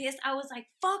fucking pissed. I was like,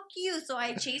 fuck you. So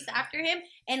I chased after him,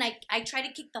 and I tried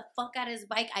to kick the fuck out of his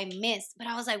bike. I missed, but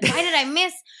I was like, why did I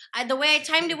miss? The way I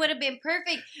timed it would have been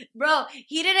perfect, bro.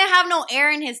 He didn't have no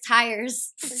air in his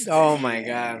tires. Oh my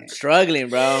god, struggling,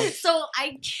 bro. So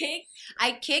I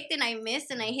kicked and I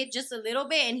missed and I hit just a little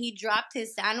bit and he dropped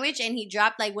his sandwich and he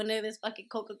dropped like one of his fucking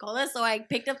Coca-Cola. So I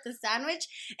picked up the sandwich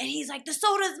and he's like, the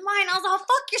soda's mine. I was like,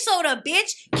 fuck your soda,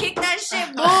 bitch. Kick that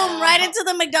shit, boom, right into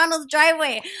the McDonald's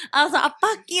driveway. I was like,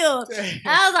 fuck you. I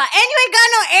was like, and you ain't got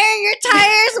no air in your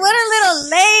tires? What a little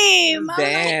lame.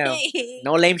 Damn. Like,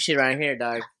 no lame shit right here,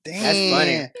 dog. Damn. That's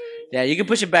funny. Yeah, you can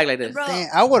push it back like this. Bro, Damn,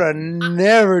 I would have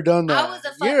never done that.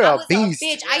 You're a beast.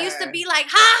 Bitch. I used to be like,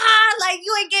 ha ha, like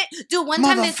you ain't get. Dude, one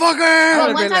time this.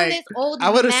 Motherfucker! One time this old man.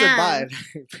 I would have survived.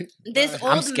 This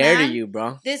old I'm scared man, of you,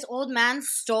 bro. This old man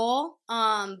stole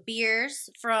beers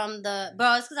from the.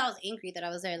 Bro, it's because I was angry that I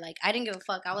was there. Like, I didn't give a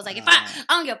fuck. I was like, if I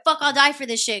don't give a fuck, I'll die for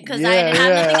this shit. Because I didn't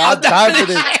have nothing else. I'll die for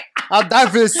this. I'll die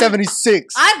for this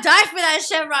 76. I'd die for that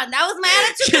Chevron. That was my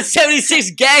attitude.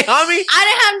 76 gang, homie. I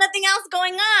didn't have nothing else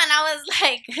going on. I was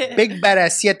like, Big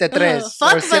badass 73.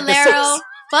 fuck Valero.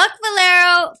 Fuck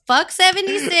Valero. Fuck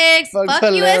 76. Fuck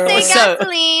Valero. USA What's up?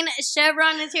 gasoline.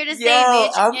 Chevron is here to stay, Yo,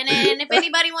 bitch. And then if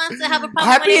anybody wants to have a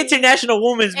problem Happy with it, International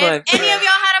Women's Month. if any of y'all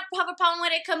have a problem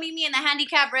with it, come meet me in the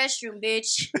handicap restroom,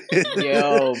 bitch.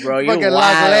 Yo, bro, you're Fucking wild.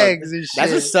 lock legs and shit.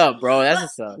 That's what's up, bro. That's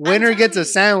what's up. Winner gets a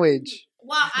sandwich.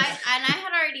 Well, I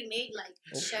had already made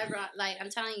like Chevron. Like I'm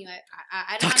telling you,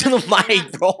 I Talk to the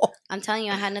mic, bro. I'm telling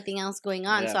you, I had nothing else going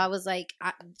on, Yeah. so I was like,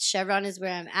 Chevron is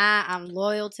where I'm at. I'm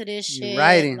loyal to this shit.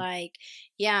 Riding. Like,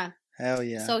 yeah. Hell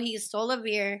yeah. So he stole a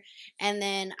beer, and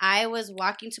then I was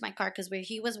walking to my car because where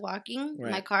he was walking,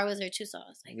 Right. my car was there too. So I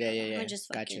was like, Yeah. I'm gonna just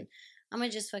Got fucking. you. I'm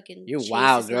gonna just fucking. You're chase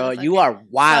wild, this girl. motherfucker. You are So I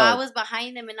wild. was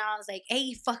behind him, and I was like, "Hey,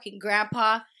 you fucking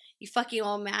grandpa, you fucking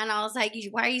old man." I was like,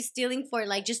 "Why are you stealing for?"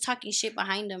 Like just talking shit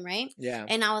behind him, right? Yeah.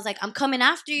 And I was like, "I'm coming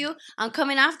after you. I'm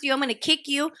coming after you. I'm gonna kick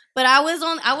you." But I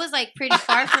was like pretty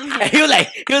far from him. he was like,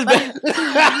 he was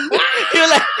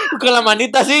like, con la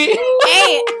manita así.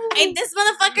 Hey, this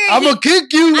motherfucker. I'm gonna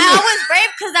kick you. I was brave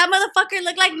because that motherfucker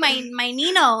looked like my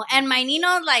Nino, and my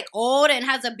Nino like old and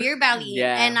has a beer belly.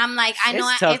 Yeah. And I'm like, I know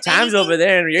It's tough if times anything, over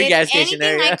there in your if gas station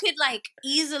anything, area. I could like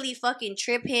easily fucking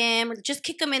trip him, or just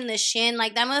kick him in the shin.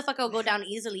 Like that motherfucker will go down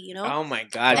easily, you know. Oh my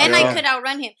god, And girl. I could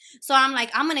outrun him. So I'm like,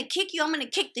 I'm gonna kick you. I'm gonna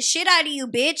kick the shit out of you,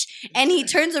 bitch. And he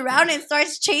turns around and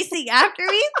starts chasing after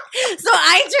me. So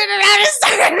I turned around and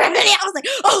started running. I was like,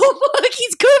 oh fuck,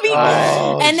 he's coming.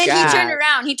 Oh, and then God. he turned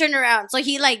around. He turned around. So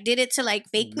he like did it to like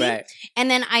fake me. Right. And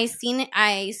then I seen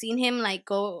him like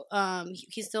go.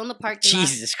 He's still in the parking lot.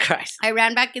 Jesus Christ. I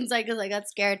ran back inside because I got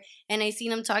scared, and I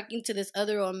seen him talking to this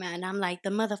other old man. I'm like, the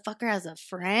motherfucker has a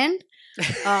friend?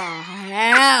 Oh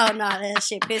hell no! That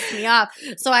shit pissed me off.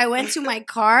 So I went to my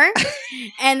car,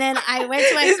 and then I went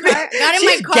to my car, got in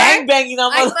my car. Gangbanging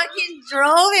on I fucking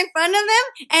drove in front of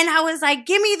them, and I was like,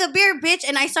 "Give me the beer, bitch!"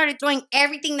 And I started throwing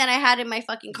everything that I had in my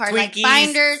fucking car, like Twinkies.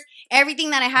 binders,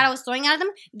 everything that I had. I was throwing at them.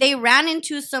 They ran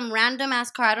into some random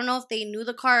ass car. I don't know if they knew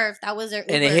the car or if that was their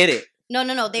Uber. and they hit it. No.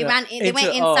 They Yeah. ran. They went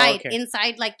Into- oh, inside, okay.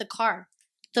 inside like the car,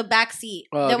 the back seat.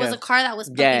 Oh, There was okay. a car that was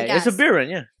pumping Yeah, gas. it's a beer run,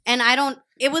 yeah. And I don't.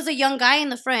 It was a young guy in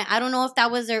the front. I don't know if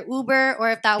that was their Uber or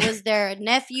if that was their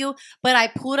nephew. But I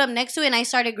pulled up next to it and I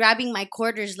started grabbing my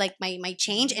quarters, like my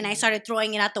change, and I started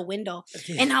throwing it out the window.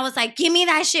 And I was like, "Give me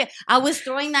that shit!" I was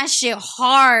throwing that shit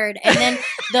hard. And then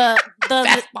the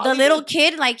little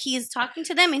kid, like he's talking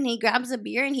to them, and he grabs a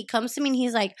beer and he comes to me and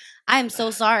he's like, "I'm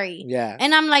so sorry." Yeah.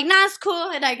 And I'm like, "Nah, it's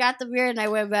cool." And I got the beer and I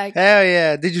went back. Hell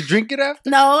yeah. Did you drink it after?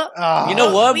 No. Oh, You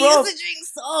know what, We bro? used to drink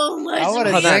so much. I would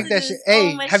We have used drank to that do shit. so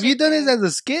Hey, much have you shit done this there. as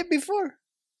a skit before?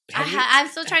 I'm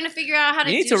still trying to figure out how to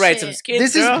You do need to write shit. some skits,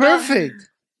 This is girl. perfect.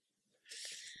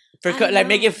 For I like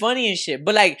make know. it funny and shit.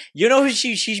 But like, you know who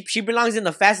she belongs in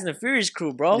the Fast and the Furious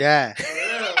crew, bro. Yeah.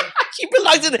 She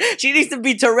belongs in she needs to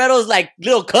be Toretto's like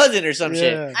little cousin or some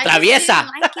shit. Yeah. I Traviesa. just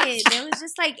didn't like it. It was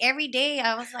just like every day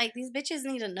I was like, these bitches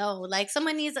need to know. Like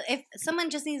someone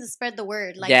just needs to spread the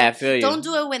word. Like Yeah, I feel you. don't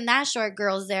do it when that short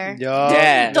girl's there. Yo,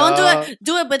 Yeah. Don't yo.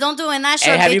 do it, but don't do it when that Hey,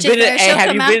 short have bitch you is been there. She'll have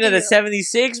come you been to after the you.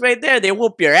 76 right there? They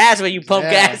whoop your ass when you pump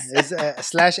Yeah, gas. It's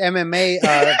 /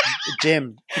 MMA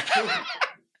gym.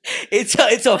 It's a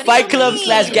What do fight you club mean? /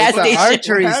 gas It's an station.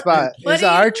 archery What spot. happened? What It's do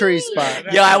an you archery mean?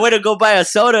 spot. Yo, I went to go buy a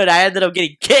soda and I ended up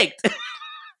getting kicked.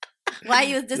 Why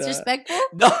you was disrespectful?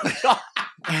 No,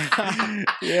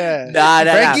 Yeah. Nah.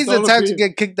 Frankie's the Stole a type to beer.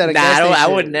 get kicked at a Nah, gas station. I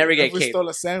would never get If we kicked. stole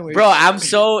a sandwich. Bro, I'm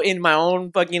so in my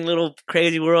own fucking little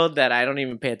crazy world that I don't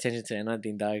even pay attention to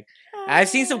nothing, dog. I've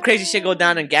seen some crazy shit go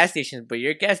down in gas stations, but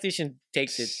your gas station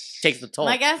takes the toll.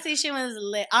 My gas station was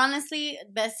lit. Honestly,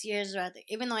 best years right there.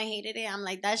 Even though I hated it, I'm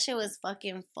like, that shit was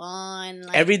fucking fun.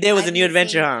 Like, Every day was a new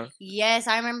adventure, huh? Yes,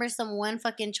 I remember one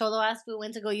fucking cholo ass fool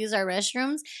went to go use our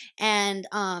restrooms, and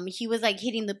he was like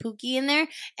hitting the pookie in there,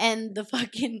 and the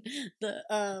fucking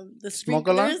the Smoke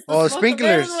alarm? sprinklers,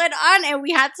 Sprinklers went on, and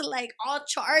we had to like all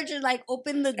charge and like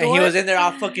open the door. And he was in there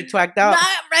all fucking twacked out.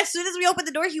 As soon as we opened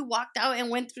the door, he walked out and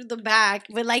went through the back.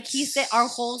 But like he said, our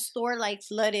whole store like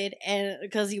flooded, and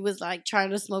because he was like trying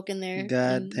to smoke in there.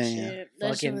 God damn.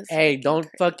 Fucking, hey, don't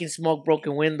fucking smoke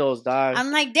broken windows, dog.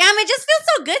 I'm like, damn, it just feels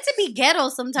so good to be ghetto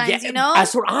sometimes, you know?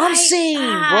 That's what I'm saying, bro.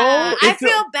 I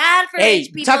feel bad for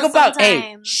rich people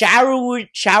sometimes.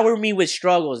 Shower me with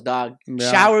struggles, dog.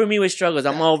 Yeah. Shower me with struggles.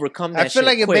 I'm gonna overcome that. I feel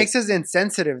like quick. it makes us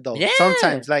insensitive though. Yeah.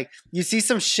 Sometimes, like you see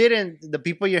some shit and the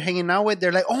people you're hanging out with,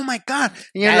 they're like, "Oh my god,"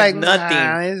 and you're That's like, nothing.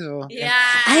 Nah,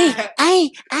 Yeah.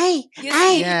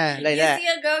 yeah, like you that. see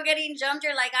a girl getting jumped,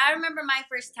 you're like, I remember my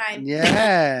first time.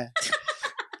 yeah.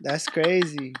 That's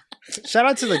crazy. Shout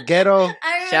out to the ghetto.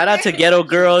 Shout out to ghetto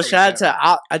girls. Shout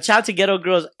out to ghetto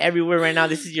girls everywhere right now.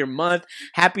 This is your month.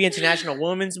 Happy International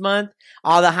Women's Month.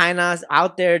 All the Hynas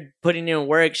out there putting in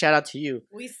work. Shout out to you.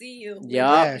 We see you.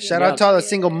 Yeah. Shout out to all the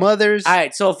single mothers. All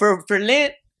right. So for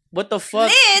Lint, what the fuck?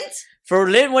 Lint? For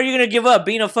Lint, what are you gonna give up?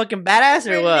 Being a fucking badass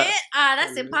or For what? Lint?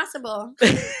 That's impossible.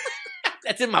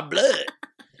 That's in my blood.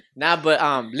 Nah, but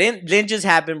Lent just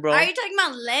happened, bro. Are you talking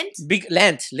about Lent? Big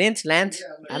Lent.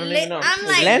 I don't even know. I'm Is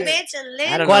like, Lent? bitch,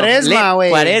 Lent. I don't know. Cuaresma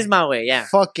way. Cuaresma way, yeah.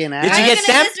 Fucking ass. Did you I'm get gonna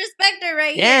stamped? disrespect her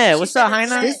right Yeah, here. what's She up, said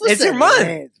Hyna? Lent. It's her month.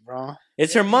 Lit, bro.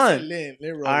 It's her month. Lit,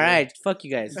 All right, fuck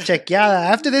you guys. Chequeada.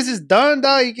 After this is done,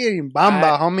 dog, you getting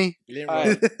bamba, homie.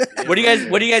 What do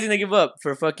you guys gonna give up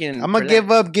for fucking? I'm gonna give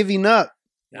up giving up.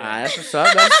 Nah, that's what's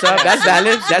up. That's what's up. That's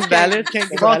valid. That's valid.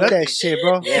 Fuck that shit,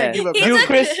 bro. Yeah. Give up. You,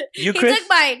 Chris. He took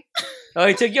mine. Oh,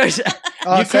 he took yours.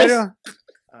 Oh, You, Chris? serio?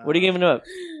 What are you giving up?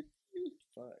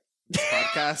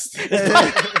 Podcast.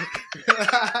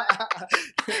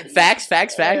 Facts.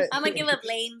 I'm gonna give up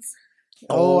lanes.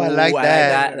 Oh, I like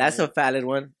that. That's a valid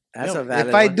one. That's a valid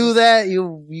If I one. do that,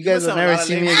 you guys will never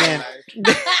see me again. If you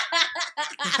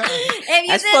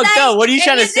That's did fucked that, up. What are you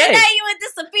trying to If you say? did that, you would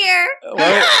disappear.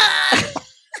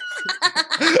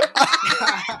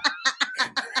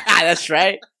 That's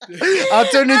right. I'll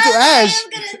turn into Ash. I'm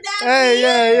gonna die. Hey,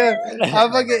 yeah.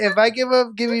 I'm fucking, if I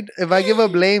give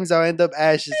up lames, I'll end up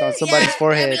ashes on somebody's Yeah,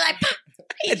 forehead. I'll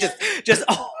be like, just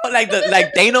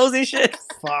like Thanos and shit.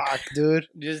 Fuck, dude.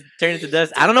 Just turn it to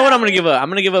dust. I don't know what I'm gonna give up. I'm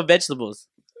gonna give up vegetables.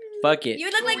 Fuck it. you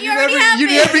look like you already have You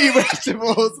it. never eat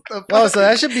vegetables. What the Oh, fuck? so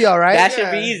that should be all right. That should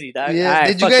be easy, dog. Yeah. Alright,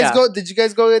 Did you fuck guys yeah. go? Did you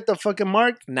guys go get the fucking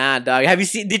mark? Nah, dog.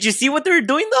 Did you see what they were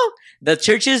doing though? The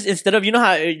churches, instead of, you know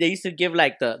how they used to give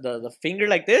like the finger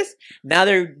like this, now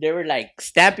they were like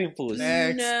stamping fools.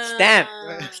 Next.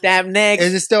 No. Stamp next.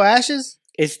 Is it still ashes?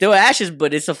 It's still ashes,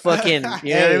 but it's a fucking, you know what I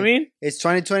Hey, mean? It's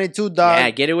 2022, dog. Yeah,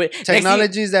 get it with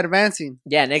Technology is advancing.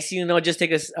 Next thing you know, just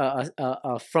take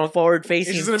a front forward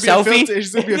facing It's just gonna be a selfie. filter.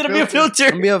 It's just It's gonna be a filter.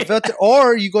 Gonna be a filter.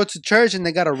 Or you go to church and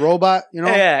they got a robot, you know,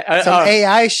 Yeah, some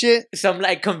AI shit. some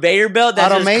like conveyor belt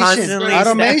that's just constantly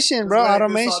Automation, bro. It's like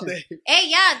this all Automation. day. Hey,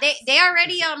 yeah, they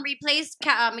already replaced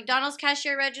McDonald's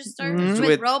cashier register Mhm.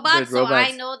 with robots, with so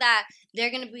robots. I know that they're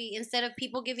gonna be, instead of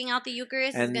people giving out the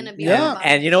Eucharist, it's And gonna be yeah. a robot.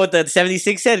 And you know what the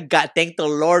 76 said? God, thank the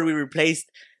Lord we replaced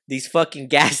these fucking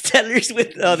gas tellers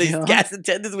with these Yeah. gas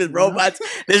attendants with robots.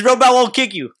 This robot won't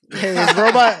kick you. Hey, this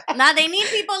robot. Nah, they need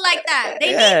people like that.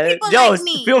 They Yeah. need people Yo, like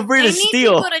me. feel free they to need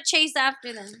steal. people to chase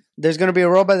after them. There's gonna be a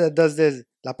robot that does this.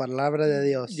 La palabra de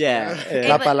Dios. Yeah.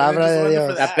 La but- palabra de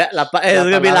Dios. It's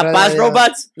gonna be La palabra Paz de Dios.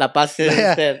 robots. La Paz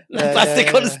Yeah. usted. La Yeah, Paz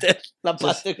yeah, con yeah. usted. La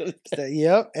Paz con usted.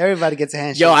 Yep. Everybody gets a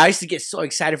handshake. Yo, I used to get so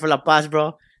excited for La Paz,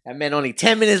 bro. That meant only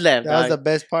 10 minutes left. that was the dog.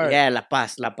 best part. Yeah, La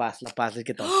Paz. Let's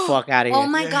get the fuck out of here. Oh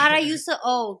my god, I used to.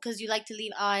 Oh, because you like to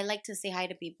leave. Oh, I like to say hi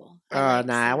to people. Nah,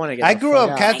 I want to get. I the grew fuck up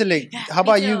out. Catholic. Yeah, How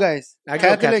about me you too. guys? I grew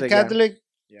up Catholic. Catholic,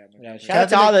 Yeah, shout out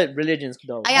to all the religions,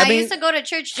 though. I mean- used to go to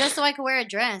church just so I could wear a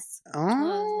dress.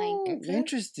 Oh, like, okay.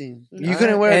 interesting. Mhm. You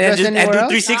couldn't wear a dress and anywhere do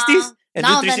else? 360s? And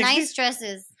do No, the 360s? nice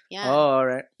dresses. Yeah. Oh, all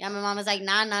right. Yeah, my mom was like,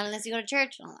 nah, not unless you go to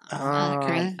church. I'm like, Oh,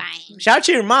 okay, okay. fine. Shout out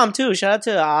to your mom, too. Shout out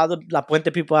to all the La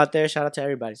Puente people out there. Shout out to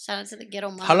everybody. Shout out to the ghetto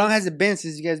mom. How long has it been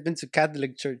since you guys been to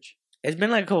Catholic church? It's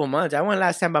been like a couple months. I went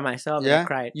last time by myself and I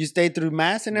cried. You stayed through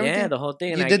mass and everything? Yeah, the whole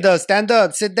thing. You did the stand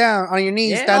up, sit down on your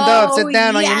knees, stand up, sit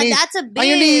down on your knees. That's a bitch. On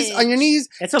your knees, on your knees.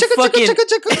 It's a fucking...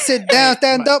 Sit down,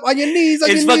 stand up on your knees, on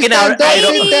your It's knees, fucking stand up,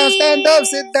 idol. sit down, stand up,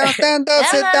 sit down, stand up,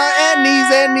 sit down, and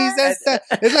knees, and stand.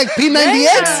 It's like P90X.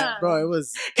 Yeah, bro, it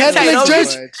was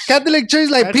Catholic Church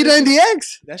like P90X.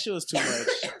 That shit was too much.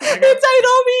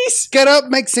 It's Get up,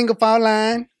 make single file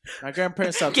line. My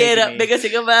grandparents stopped Get up, me. make a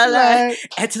single file line.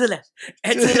 Head to the left.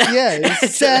 Head to the left. Yeah,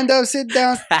 stand up, sit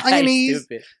down on your knees.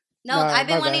 Stupid. No, I've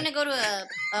been wanting to go to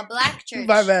a black church.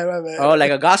 My bad. Oh,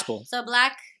 like a gospel. So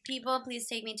black people, please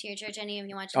take me to your church. Any of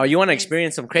you watch? Oh, you want to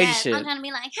experience some crazy shit? I'm trying to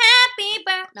be like happy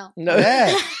birthday. No.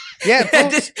 Yeah.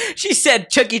 Yeah, she said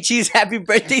Chuck E. Cheese happy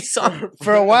birthday song.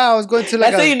 For a while, I was going to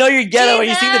like That's how you know you're ghetto when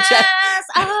you see the chat.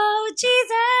 Oh,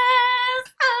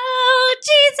 Jesus. Oh,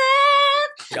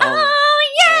 Jesus. Oh,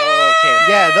 yeah.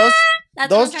 Okay. Yeah,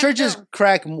 those churches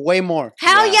crack way more.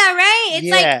 Hell yeah, right? It's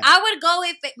Yeah. like, I would go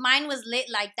if mine was lit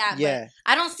like that. Yeah.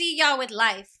 But I don't see y'all with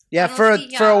life. Yeah, for a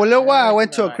little while, I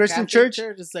went to a Christian church.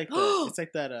 It's like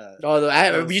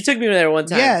that. You took me there one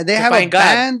time. Yeah, they have a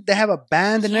band. They have a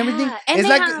band and everything. And it's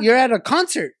like you're at a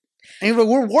concert, and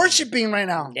we're worshiping right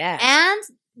now. Yeah, and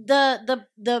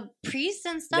the priests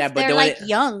and stuff, they're like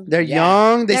young. They're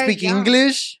young. They speak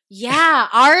English. Yeah,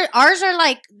 ours are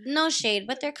like no shade,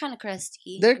 but they're kind of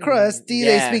crusty. They're crusty.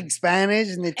 Yeah. They speak Spanish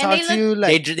and they talk to you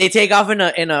like they take off in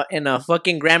a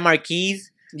fucking Grand Marquis.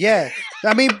 Yeah,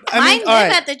 I mean, Mine live all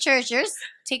right. at the church. Yours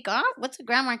take off. What's a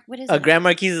Grand Marquis? What is A it? Grand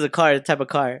Marquis is a car, a type of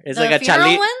car. It's The like a funeral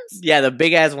chalet. ones? Yeah, the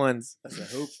big ass ones. That's a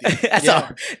hoop. That's all.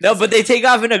 No, but they take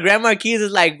off in a Grand Marquis.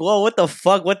 It's like, whoa, what the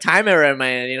fuck? What time era am I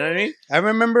in? You know what I mean? I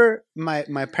remember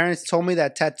my parents told me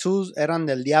that tattoos eran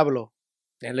del diablo.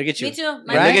 And look at you. Me too.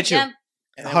 Right? Look at you.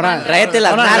 Hold on. Ráyate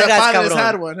las One of the nalgas, padres cabrón.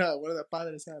 had one, huh? One of the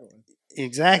padres had one.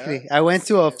 Exactly. I went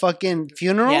to a fucking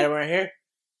funeral. Yeah, right here.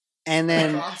 And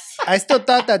then I still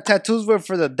thought that tattoos were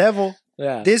for the devil.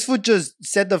 Yeah. This fool just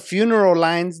said the funeral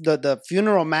lines, the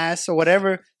funeral mass or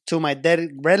whatever to my dead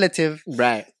relative.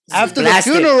 Right. After Blast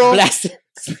the funeral, Blast it.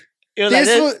 It was like this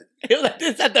this. fool, It was like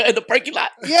this in the parking lot.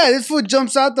 yeah, this fool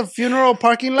jumps out the funeral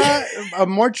parking lot, a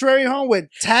mortuary home with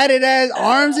tatted ass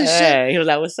arms and shit. Hey, he was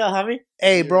like, "What's up, homie?"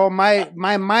 Hey, bro,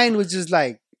 my mind was just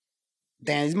like,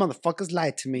 damn, these motherfuckers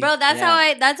lied to me. Bro, that's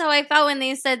how I felt when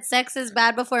they said sex is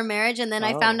bad before marriage, and then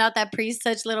I found out that priests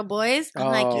touch little boys. I'm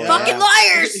like, Oh. fucking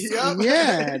liars!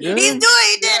 Yeah, dude. He's doing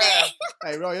it.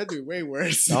 Hey, bro, you're doing way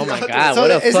worse. Oh my god, So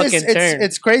what a it's fucking turn!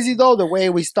 It's crazy though the way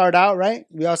we start out, right?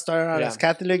 We all started out Yeah. as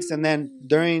Catholics, and then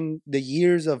during the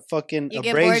years of fucking You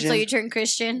get bored, abrasion, so you turn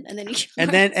Christian, and then you and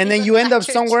then you end up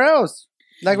Church. somewhere else.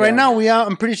 Like right Yeah. now,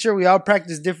 I'm pretty sure we all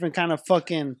practice different kind of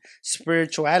fucking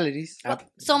spiritualities.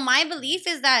 So my belief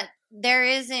is that there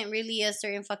isn't really a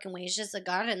certain fucking way. It's just a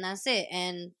God, and that's it.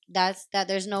 And that's that.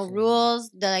 There's no rules.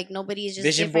 That like nobody's just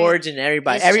Vision different. boards and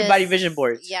everybody, It's everybody just- vision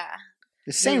boards. Yeah.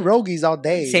 It's Saint Rogies all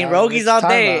day. Saint dog. Rogies It's all time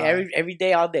day, out. every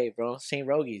day, all day, bro. Saint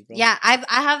Rogies, bro. Yeah, I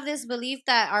have this belief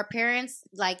that our parents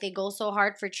like they go so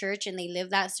hard for church and they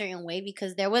live that certain way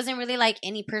because there wasn't really like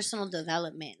any personal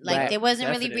development. Like Right, they wasn't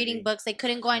really definitely. reading books. They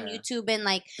couldn't go on Yeah. YouTube and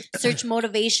like search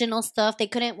motivational stuff. They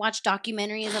couldn't watch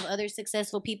documentaries of other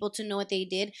successful people to know what they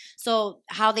did. So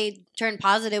how they turned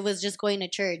positive was just going to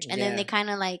church, and then Yeah. they kind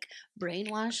of like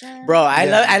brainwash us. Bro,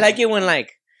 Yeah. I like it when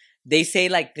like they say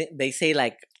like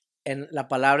en la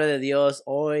palabra de Dios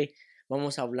hoy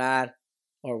vamos a hablar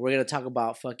or we're gonna talk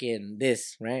about fucking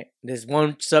this, right? This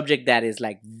one subject that is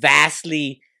like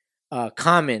vastly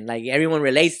common, like everyone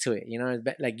relates to it, you know,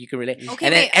 like you can relate. Okay,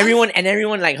 and then wait,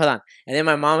 everyone like hold on, and then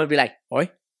my mom would be like,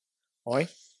 "Oi,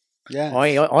 Yeah.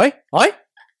 oi,"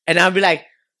 and I'll be like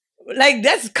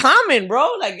that's common,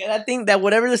 bro. Like I think that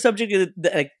whatever the subject is,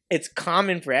 like it's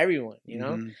common for everyone, you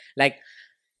know. Mhm. Like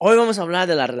hoy vamos a hablar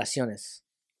de las relaciones.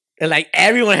 And like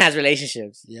everyone has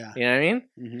relationships. Yeah. You know what I mean?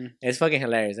 Mm-hmm. It's fucking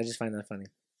hilarious. I just find that funny.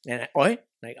 And oi,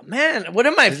 like man, what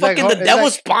am I It's like fucking the it's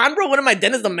devil's like- spawn, bro? What am I,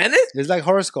 Dennis the Menace? It's like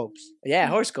horoscopes. Yeah,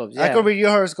 horoscopes. I Yeah, could read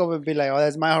your horoscope and be like, oh,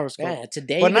 that's my horoscope. yeah.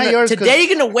 Today, But not yours, 'cause- Today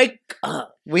you're gonna wake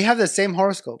up. We have the same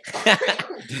horoscope.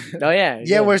 Oh yeah,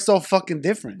 Yeah, we're so fucking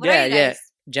different. What are you yeah. guys?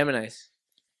 Gemini's.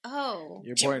 Oh,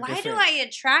 You're born why different. do I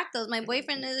attract those? My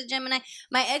boyfriend is a Gemini.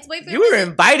 My ex-boyfriend. You were was a-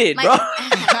 invited, my- bro.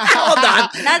 Hold on.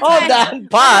 That's Hold my- on.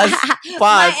 Pause. Pause.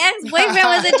 My ex-boyfriend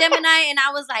was a Gemini, and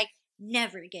I was like,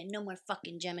 never again, no more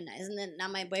fucking Geminis. And then now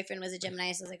my boyfriend was a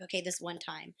Gemini, so I was like, okay, this one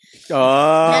time.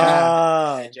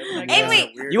 Oh. Hey, wait.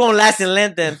 You won't last in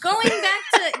Lent then. Going back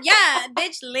to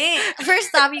bitch, Lent.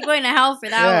 First off, you're going to hell for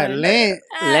that Yeah, one. Lent.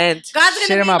 Lent. God's gonna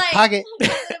Shit in be my like, pocket.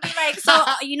 God's gonna be like,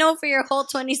 so for your whole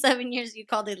 27 years, you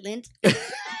called it Lent.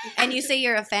 And you say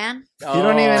you're a fan? You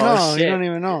don't even know. Oh, shit. You don't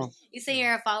even know. You say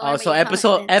you're a follower. Oh, but so you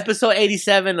call it Lint. episode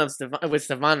 87 of with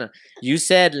Stefana. You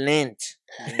said lint.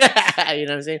 You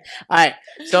know what I'm saying? All right.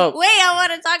 So Wait, I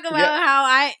want to talk about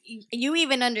how you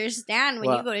even understand when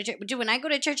you go to church. Dude, when I go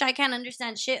to church, I can't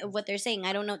understand shit of what they're saying.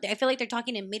 I don't know. I feel like they're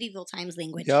talking in medieval times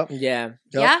language. Yep. yeah.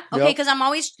 Yeah? Okay, because I'm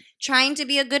always trying to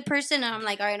be a good person. And I'm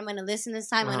like, all right, I'm going to listen this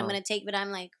time and I'm going to take, but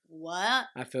I'm like, what?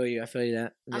 I feel you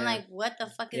that. I'm like, what the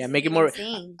fuck is Yeah, this make it even more-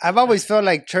 saying? I've always felt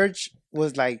like church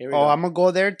was like, Here we go. I'm gonna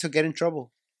go there to get in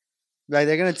trouble. Like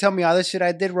they're gonna tell me all the shit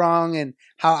I did wrong and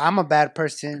how I'm a bad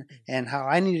person and how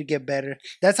I need to get better.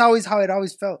 That's always how it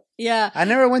always felt. Yeah. I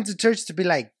never went to church to be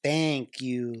like, thank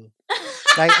you.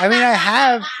 Like, I mean, I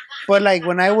have, but like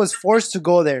when I was forced to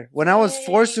go there,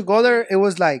 it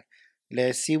was like,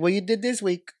 let's see what you did this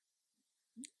week.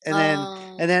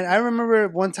 And then I remember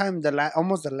one time,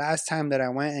 almost the last time that I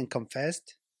went and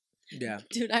confessed. Yeah.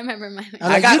 Dude, I remember my.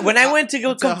 When I went to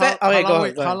go confess. Okay, go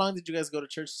ahead. How long did you guys go to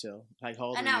church till? Like, how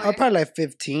old An were you? hour. I was probably like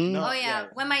 15. No. Oh yeah. Yeah.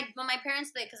 When my parents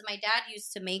split, because my dad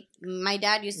used to be Make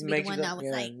the one it that up, was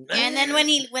yeah. like, and then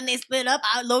when they split up,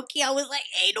 low key, I was like,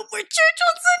 hey, no more church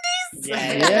on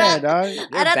Sundays. Yeah, dog. You're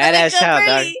I'd have to badass wake up child,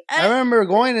 dog. early. I remember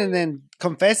going and then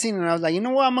confessing, and I was like, you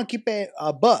know what? I'm gonna keep it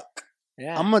a buck.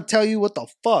 Yeah. I'm gonna tell you what the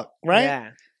fuck, right? Yeah.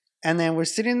 And then we're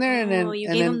sitting there, and then you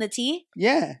and gave then, him the tea.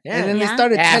 yeah, Yeah. and then they Yeah.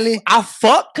 started telling I'll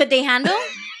fuck. Could they handle?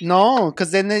 no, because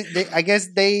then they I guess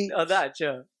they Oh, that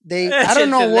chill. I That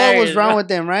don't know shit's what was hilarious, wrong bro. with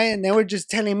them, right? And they were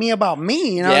just telling me about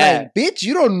me, and I Yeah. was like, bitch,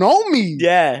 you don't know me.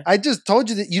 Yeah. I just told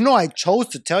you that. You know, I chose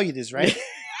to tell you this, right?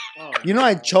 Oh, You know,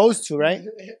 I chose to, right?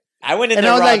 I went in And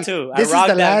there I was raw like, too. this is rocked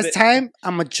the that last bit. time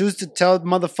I'm gonna choose to tell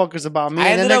motherfuckers about me, I and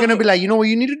then ended they're up- gonna be like, you know what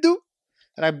you need to do?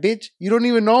 And I, bitch, you don't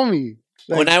even know me.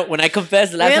 Like, When I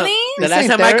confessed the last Really? time, This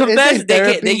ain't I this confessed, ain't they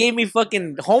therapy. gave me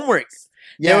fucking homeworks.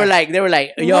 yeah. They were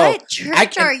like, yo, What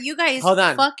church I- are you guys hold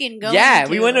on. fucking going yeah,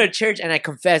 to? we went to a church and I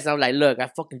confessed. I was like, look, I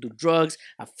fucking do drugs.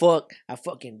 I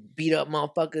fucking beat up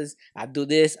motherfuckers. I do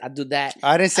this, I do that.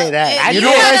 I didn't say that. I You did.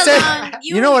 know what I got said? along-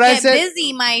 You know what I get said?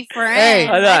 Busy, my friend. Hey,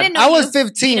 hold on. I didn't know I was you beat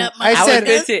 15. up I I said-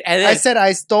 was 15, and then, I said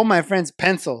I stole my friend's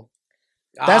pencil.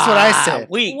 That's what I said.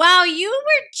 Weak. Wow, you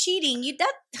were cheating.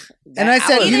 And I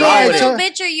said, Either you you know, were I a little told-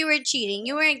 bitch or you were cheating.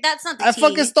 You weren't. That's not the I tea.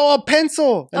 fucking stole a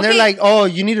pencil. And they're Okay. like, oh,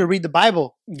 you need to read the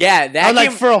Bible. Yeah, that I was like,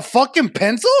 came, for a fucking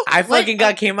pencil? I fucking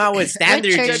came out with What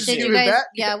standards and church did shit. you Give it guys? back?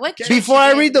 Yeah, what church? Before did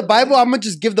I you read the guys- Bible, I'm going to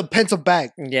just give the pencil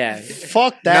back. Yeah.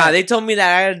 Fuck that. Nah, they told me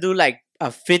that I gotta do like a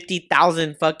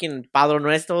 50,000 fucking Padre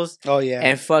Nuestros. oh, yeah.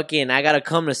 And fucking, I gotta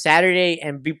come to Saturday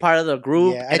and be part of the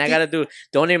group, Yeah, I and I think- gotta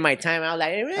donate my time. I was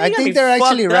like, I think they're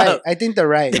actually right. I think they're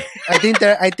right.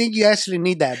 I think you actually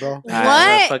need that, bro.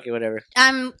 What? Fuck it, whatever.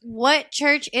 What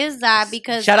church is that?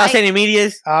 Because Shout out I, St.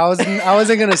 Emilius. I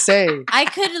wasn't gonna say. I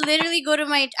could literally go to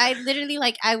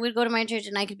I would go to my church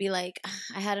and I could be like,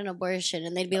 I had an abortion,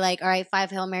 and they'd be like, all right,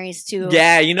 5 Hail Marys too.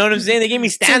 Yeah, you know what I'm saying? They gave me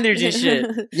standards and shit.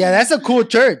 Yeah, that's a cool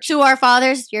church. To our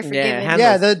fathers, you're forgiven. Yeah,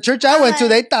 Yeah, the church I went to,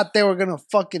 they thought they were gonna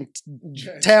fucking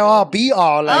tell all, be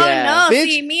all. Like, Oh Yeah. no! bitch,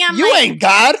 See me, I'm you like, ain't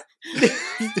God.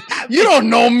 You don't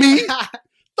know me.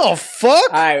 The fuck?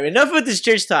 All right, enough with this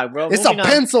church talk, bro. It's a Moving on.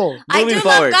 pencil. I do moving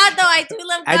love forward. God though. I do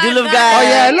love God. I do love God. Oh,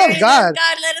 yeah, I love Mary, God.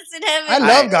 God, let us in heaven. I love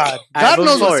Alright. God. Alright, God move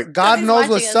knows forward. God He's knows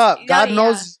watching what's us. up. Yeah, God yeah.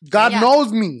 knows. God Yeah.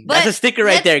 knows me. But That's a sticker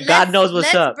right there. let's- God knows what's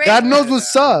let's up. break- God knows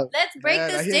what's up. Let's break Man,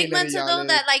 the he ain't stigma letting to y'all though live.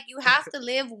 that like you have to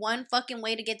live one fucking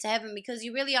way to get to heaven, because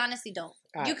you really honestly don't.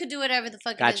 Alright. You could do whatever the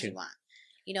fuck Got it is you. you want,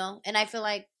 you know. And I feel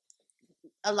like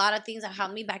a lot of things that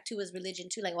held me back too was religion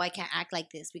too. Like, oh, I can't act like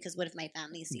this because what if my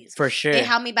family sees? For sure. It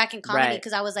held me back in comedy Right.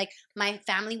 because I was like, my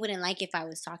family wouldn't like if I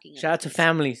was talking. Shout out to this.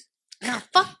 families. Nah,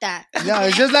 fuck that. Yeah,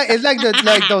 it's just like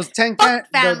those 10 Fuck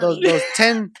family.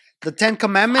 the 10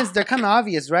 commandments. They're kind of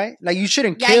obvious, right? Like you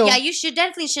shouldn't Yeah, kill. yeah. You should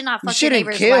not You fuck your shouldn't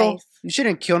neighbor's kill. wife. You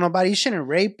shouldn't kill nobody. You shouldn't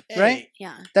rape, Hey, right?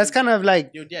 Yeah. That's kind of like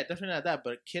Yeah, definitely not that.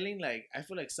 But killing, like, I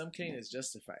feel like some killing is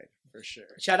justified for sure.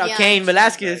 Shout out Yeah. Cain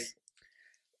Velasquez.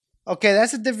 okay.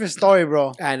 That's a different story,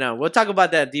 bro. I know. We'll talk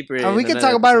about that deeper. And in we can another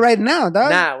talk about it episode. right now,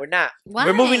 dog. Nah, we're not. Why?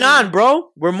 We're moving on,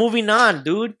 bro. We're moving on,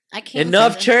 dude. I can't.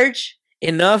 Enough church.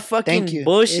 Enough fucking Thank you.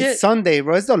 bullshit. It's Sunday,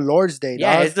 bro. It's the Lord's Day,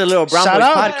 Yeah, dog. it's the Little Brown Shout Boys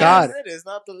out podcast. God. It is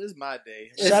not. It's my day.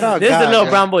 Shout out This is God, the Little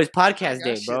man. Brown Boys I podcast got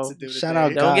day, shit bro. to do Shout today.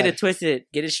 out Don't get God. it twisted.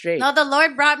 Get it straight. No, the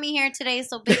Lord brought me here today,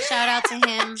 so big shout out to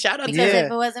him. Shout out to because him.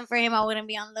 if it wasn't for him, I wouldn't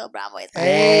be on Little Brown Boys.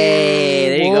 Hey,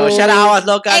 there you Whoa. go. Shout out Aguas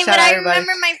Locas. Hey, Shout but out I everybody.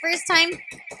 remember my first time.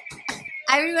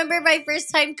 I remember my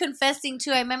first time confessing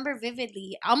too. I remember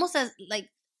vividly, almost as like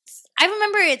I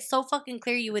remember it so fucking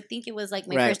clear. You would think it was like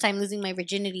my first time losing my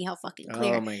virginity. How fucking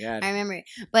clear. Oh my God. I remember it.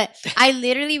 But I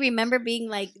literally remember being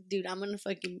like, dude, I'm going to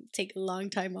fucking take a long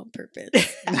time on purpose.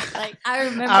 Like, I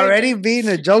remember. Already being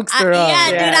a jokester. Dude,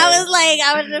 I was like,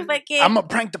 I was fucking. I'm going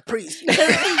to prank the priest.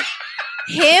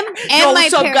 Him and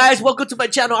what's my up, parents. guys? Welcome to my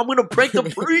channel. I'm gonna prank the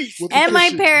priest. And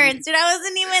my parents. Dude, I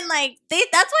wasn't even like,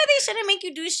 that's why they shouldn't make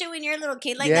you do shit when you're a little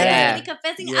kid. Like, that's really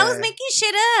confessing. I was making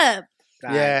shit up.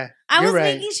 Yeah. I was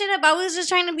making shit up. I was just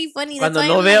trying to be funny. That's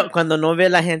Cuando no ve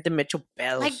la gente me echo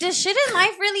pedos. Like, does shit in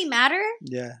life really matter?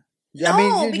 Yeah. No, I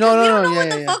mean, because we don't know what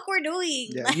the fuck we're doing.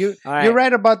 Yeah. Like, You're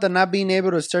right about the not being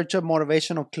able to search up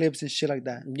motivational clips and shit like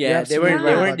that. Yeah,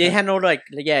 they had no like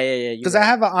yeah. Because I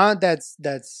have an aunt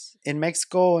that's in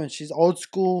Mexico and she's old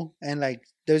school and like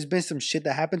there's been some shit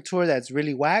that happened to her that's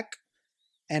really whack,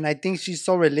 and I think she's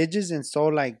so religious and so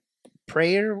like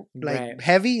prayer like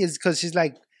heavy is because she's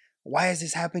like, why is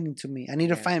this happening to me? I need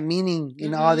to find meaning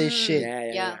in all this shit.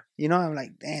 Yeah. You know, I'm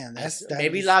like, damn, that's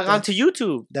maybe log on to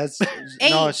YouTube. That's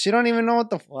no, she don't even know what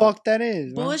the fuck that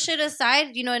is. Bullshit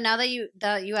aside, you know, now that you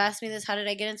asked me this, how did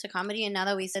I get into comedy? And now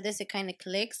that we said this, it kind of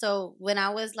clicked. So when I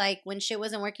was like, when shit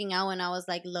wasn't working out, when I was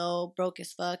like low, broke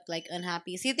as fuck, like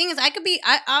unhappy. See, the thing is,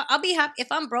 I'll be happy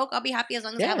if I'm broke. I'll be happy as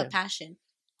long as I have a passion.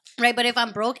 Right, but if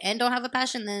I'm broke and don't have a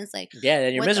passion, then it's like,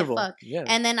 then you're miserable. The fuck? Yeah.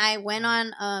 And then I went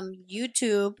on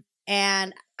YouTube,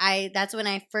 and that's when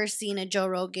I first seen a Joe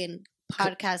Rogan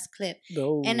podcast clip.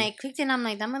 No. And I clicked and I'm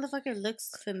like, that motherfucker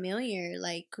looks familiar.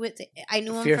 Like, I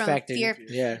knew him Fear from Factor. Fear.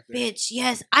 Yeah. Bitch,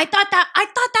 yes. I thought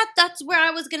that's where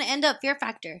I was gonna end up. Fear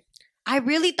Factor. I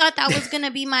really thought that was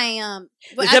gonna be my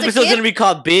This episode's gonna be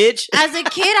called Bitch. As a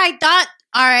kid, I thought,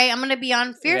 all right, I'm gonna be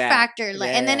on Fear Factor,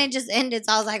 like, and then it just ended.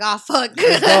 So I was like, oh fuck.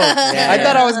 I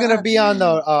thought I was gonna be on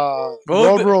the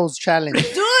Road Rules challenge. Dude,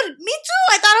 me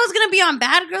too. I thought I was gonna be on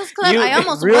Bad Girls Club. I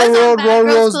almost Real was on Road Bad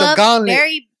Girls the Club. Gauntlet.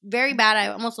 Very, very bad. I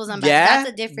almost was on Bad. Yeah, that's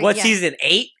a different. What season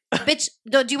 8? Bitch,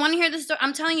 do you want to hear the story?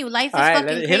 I'm telling you, life is fucking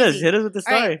crazy. Hit us with the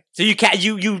story. Right. So you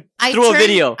I threw a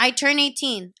video. I turn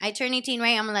 18.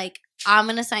 Right? I'm like, I'm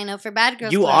gonna sign up for Bad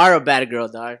Girls. You Club. are a bad girl,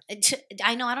 dog.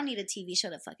 I know. I don't need a TV show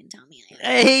to fucking tell me.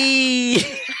 Hey.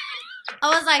 I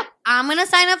was like, I'm gonna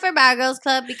sign up for Bad Girls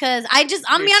Club because I'll be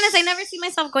honest, I never see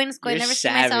myself going to school. I never see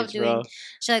myself doing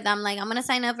shit like that. I'm like, I'm gonna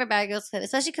sign up for Bad Girls Club,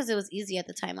 especially because it was easy at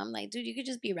the time. I'm like, dude, you could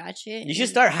just be ratchet. You should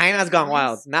start Hyna's Gone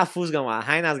Wild, not Fool's Gone Wild.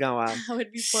 Hyna's Gone Wild. That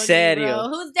would be funny, Serio. bro.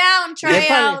 Who's down?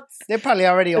 Tryouts. They probably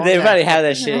already own They that. probably have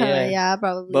that shit. Yeah, yeah,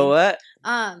 probably. But what?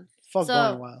 Fuck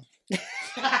Going Wild.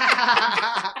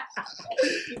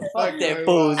 Fuck that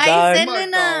fools, dog.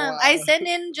 I sent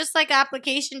in just like an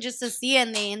application just to see,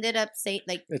 and they ended up the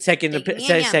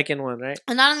second one, right?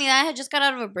 And not only that, I had just got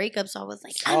out of a breakup, so I was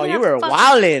like, oh, you were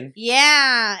wildin'.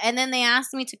 Yeah, and then they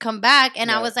asked me to come back,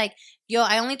 and I was like, yo,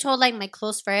 I only told like my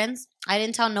close friends. I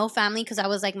didn't tell no family because I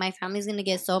was like, my family's gonna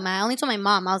get so mad. I only told my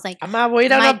mom. I was like, I'm not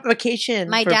waiting on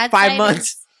vacation for 5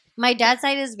 months. My dad's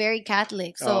side is very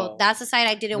Catholic, so that's the side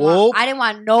I didn't want. I didn't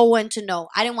want no one to know.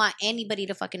 I didn't want anybody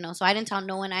to fucking know. So I didn't tell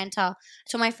no one. I didn't tell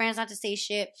my friends not to say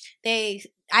shit. I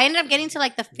ended up getting to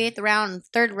like the 5th round,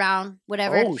 3rd round,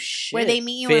 whatever. Oh shit! Where they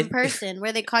meet you in person,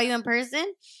 where they call you in person,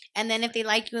 and then if they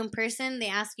like you in person, they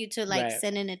ask you to like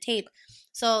send in a tape.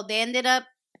 So they ended up.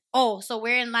 Oh, so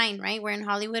we're in line, right? We're in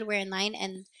Hollywood. We're in line,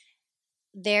 and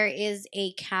there is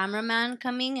a cameraman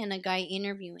coming and a guy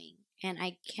interviewing. And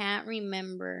I can't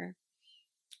remember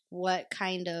what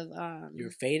kind of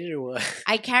You're faded or what?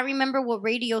 I can't remember what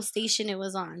radio station it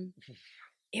was on.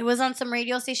 It was on some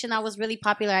radio station that was really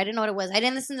popular. I didn't know what it was. I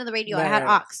didn't listen to the radio. I had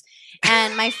aux.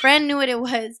 And my friend knew what it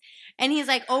was. And he's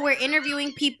like, oh, we're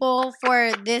interviewing people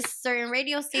for this certain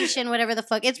radio station, whatever the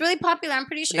fuck. It's really popular. I'm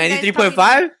pretty sure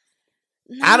 93.5?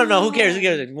 No. I don't know. Who cares?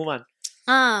 Move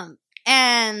on.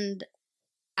 And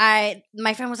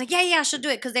my friend was like, yeah, she'll do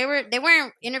it, because they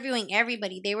weren't interviewing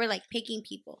everybody. They were like picking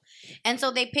people, and so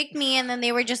they picked me, and then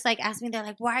they were just like asking me, they're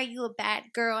like, why are you a bad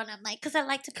girl? And I'm like, because I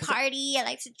like to party, I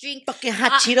like to drink fucking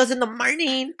hot Cheetos in the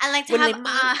morning. I like to have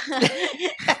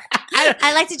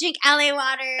I like to drink LA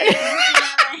water.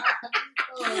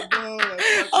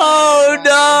 Oh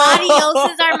no!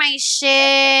 Adioses are my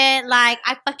shit. Like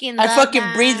I fucking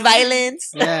breathe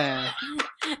violence. Yeah.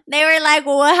 They were like,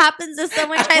 well, what happens if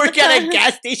someone tries to work at a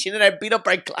gas station and I beat up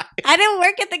our client? I didn't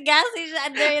work at the gas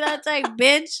station during that time,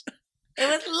 bitch. It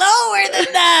was lower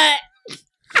than that.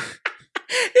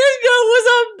 This girl was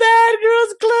on Bad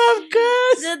Girls Club,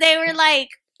 cuz. So they were like,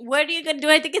 what are you gonna do?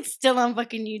 I think it's still on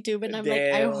fucking YouTube, and I'm like,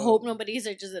 I Damn. hope nobody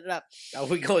searches it up. Oh,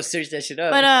 we go search that shit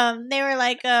up. But they were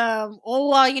like, oh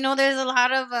well, you know, there's a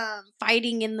lot of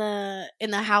fighting in the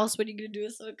house. What are you gonna do?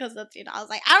 So because that's, you know, I was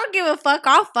like, I don't give a fuck.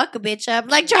 I'll fuck a bitch up.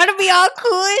 Like trying to be all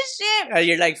cool and shit.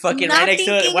 You're like fucking Not right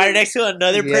thinking- next to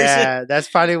another person. Yeah, that's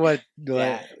probably what.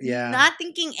 Yeah. Not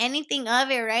thinking anything of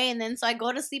it, right? And then so I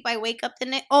go to sleep. I wake up the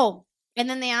next. Oh, and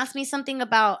then they asked me something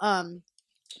about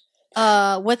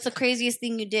what's the craziest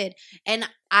thing you did? And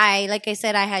like I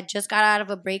said, I had just got out of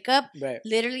a breakup. Right.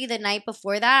 Literally the night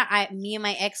before that, me and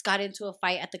my ex got into a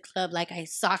fight at the club. Like I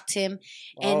socked him,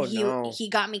 and he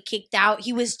got me kicked out.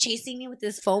 He was chasing me with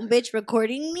his phone, bitch,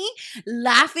 recording me,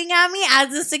 laughing at me as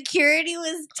the security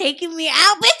was taking me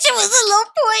out. Bitch, it was a low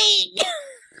point.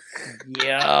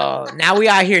 Yo, now we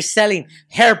out here selling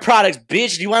hair products,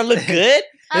 bitch. Do you want to look good?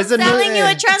 I'm There's a new- telling you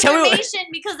a Tell me what- transformation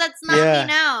because that's not Yeah. me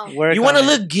now. Work You want to on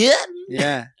it. look good?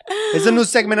 Yeah. It's a new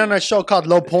segment on our show called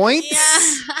Low Points.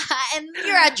 Yeah, and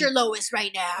you're at your lowest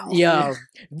right now. Yo,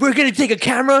 we're gonna take a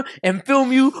camera and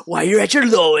film you while you're at your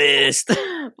lowest.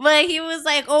 But he was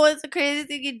like, "Oh, it's the craziest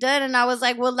thing you've done," and I was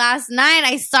like, "Well, last night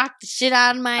I socked the shit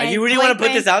out of my." You really want to put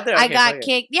boyfriend. this out there? I Okay, got fuck it.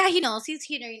 kicked. Yeah, he knows. He's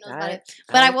here. He knows about Alright, it.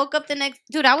 But I alright. woke up the next.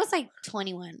 Dude, I was like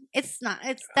 21. It's not.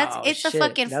 It's Oh, a shit.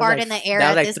 fucking That was fart like- in the air. That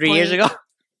was at like this 3 point. years ago.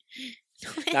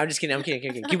 No, I'm just kidding. I'm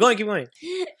kidding. Keep going. Keep going.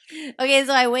 Okay,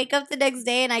 so I wake up the next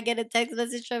day and I get a text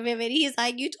message from him, and he's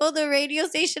like, "You told the radio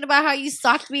station about how you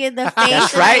socked me in the face."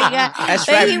 That's and right. you got-" That's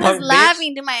but right, he was punk bitch.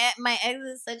 laughing. Dude, my ex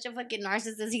is such a fucking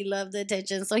narcissist. He loved the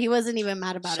attention, so he wasn't even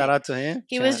mad about Shout it. out to him.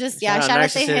 He was just shout out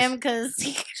to him because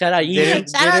Shout out, Did you. it,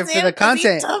 Shout out did it to for him the 'cause he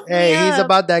content. toughed me Hey, he's up.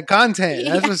 about that content.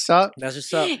 That's Yeah. what's up. That's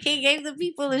what's up. he gave the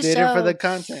people a Did show. it for the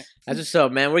content. That's what's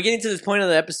up, man. We're getting to this point of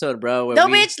the episode, bro. Where No,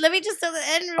 we... bitch. Let me just tell the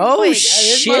end real Oh, quick.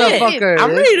 This shit. motherfucker,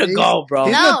 I'm ready to he's- go, bro.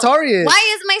 He's No. notorious.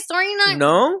 Why is my story not?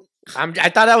 No? I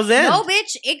thought that was it. No,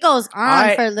 bitch. It goes on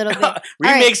Alright. for a little bit.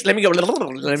 Remix. Let me go. Let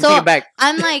me So- take it back.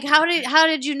 I'm like, how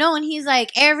did you know? And he's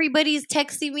like, everybody's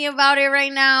texting me about it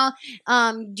right now.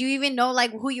 Do you even know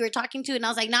like who you were talking to? And I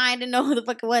was like, nah, I didn't know who the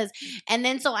fuck it was. And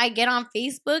then so I get on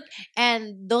Facebook,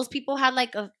 and those people had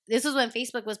like this is when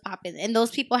Facebook was popping, and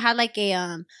those people had like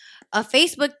a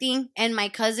Facebook thing, and my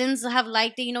cousins have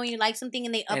liked it. You know, when you like something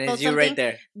and they And upload it's you something. right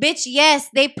there. Bitch, yes,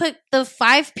 they put the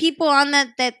 5 people on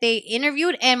that they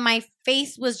interviewed, and my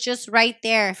face was just right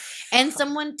there, and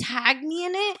someone tagged me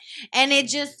in it, and it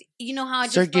just, you know how it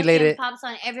just Circulated. fucking pops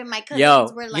on every. My cousins Yo,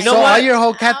 were you like, know So what? all your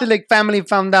whole Catholic family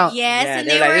found out. yes, Yeah, and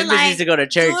they're they like, were this bitch like, needs to go to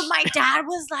church. dude, my dad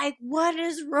was like, what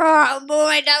is wrong? But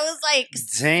my dad was like,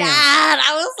 Damn. sad.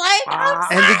 I was like,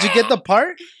 I'm And did you get the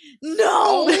part?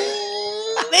 no.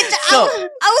 Bitch, So, I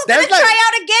was gonna that's like- try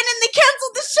out again, and they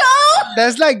canceled the show.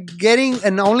 That's like getting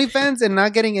an OnlyFans and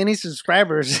not getting any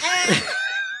subscribers.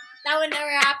 That would never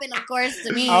happen, of course,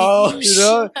 to me. Oh, You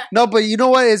know? No, but you know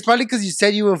what? It's probably because you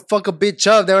said you would fuck a bitch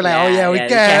up. They were like, Yeah, "Oh yeah, we yeah,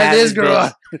 can't have this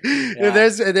girl."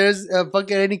 bitch. If there's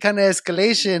fucking any kind of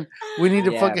escalation, we need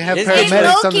to Yeah, fucking have this Hey, bitch- paramedics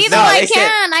on low the key though, No, side. I they said-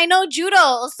 can. I know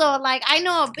judo, so like I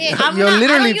know a bit. I'm You'll not, I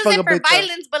literally don't use fuck it a for bitch up.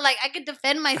 violence, but like I could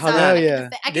defend myself. Hell I could yeah.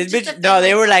 I could This just bitch, defend no,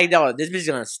 they were myself. like, no, this bitch is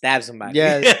gonna stab somebody.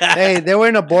 Yeah. Hey, they were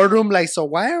in a boardroom like, so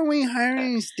why are we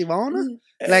hiring Stivona?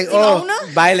 Like, oh,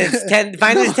 Stivona?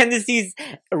 violence tendencies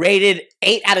rated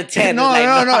 8 out of 10. no, Like,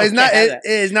 no, we it's not. can't have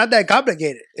It's not that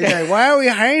complicated. It's like, why are we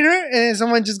hiring her? And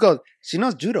someone just goes, she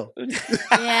knows judo.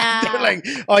 Yeah. They're like,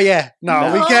 oh yeah,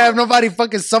 no, we No. can't have nobody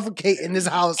fucking suffocate in this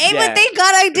house. Hey, Yeah. but thank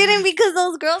God I didn't because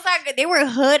those girls they were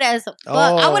hood as fuck. I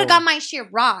would Oh. have got my shit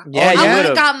raw. Yeah, I you would have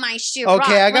would've. got my shit raw.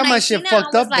 Okay, I got When my shit seen it,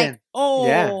 fucked I was up like, then. Oh.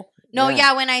 Yeah. No, Yeah.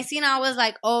 yeah. When I seen it, I was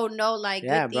like, oh no, like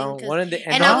Yeah, good thing. bro. 'cause- One of the,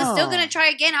 and I was no. still gonna try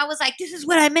again. I was like, this is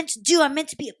what I meant to do. I meant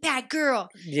to be a bad girl.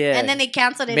 yeah. And then they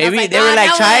canceled it. Maybe I was they were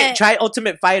like, "Ah, try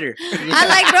Ultimate Fighter. I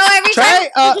like, bro, every time.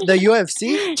 Try the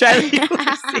UFC. Try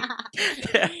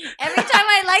Every time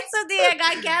I liked something, I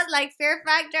got cast like Fear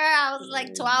Factor. I was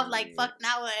like 12, like fuck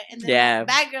now what? And then Yeah.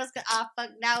 bad girls go, fuck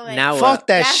now what? Now Fuck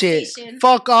that Gas shit. station.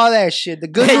 Fuck all that shit. The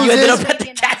good you news ended is, up at the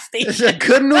gas station. the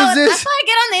good Bro, news that's is, why I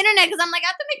get on the internet because I'm like, I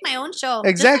have to make my own show.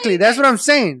 exactly. That's what I'm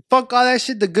saying. Fuck all that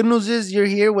shit. The good news is you're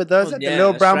here with us Oh, at the yeah,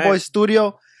 Little that's Brown right. Boy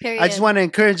Studio. Period. I just want to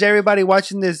encourage everybody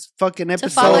watching this fucking to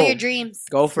episode. follow your dreams.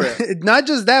 Go for it. Not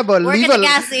just that, but Work leave at the a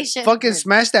gas station. fucking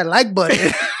smash that like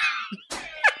button.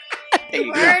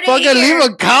 You heard it Fucking here.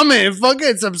 leave a comment.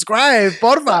 Fucking subscribe.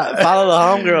 Porfa. Follow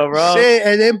the homegirl, bro. Shit,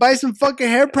 and then buy some fucking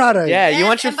hair products. Yeah, you Yes,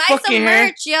 want your and buy fucking some hair?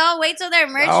 merch, yo. Wait till their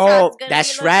merch Oh, drops. It's gonna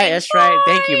that's be right. looking That's right.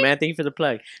 Thank you, fine. man. Thank you for the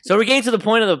plug. So we're getting to the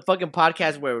point of the fucking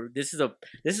podcast where this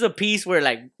is a piece where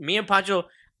like me and Pancho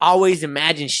always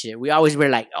imagine shit. We always were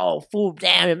like, oh, fool,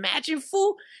 damn, imagine,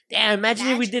 fool. Damn, imagine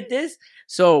if we did this.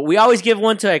 So we always give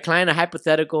one to a client, a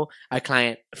hypothetical. A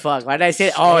client, fuck, why did I say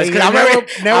that? Oh, it's because I'm already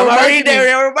never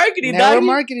marketing, dog. Never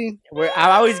marketing.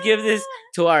 I always give this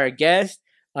to our guest,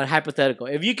 a hypothetical.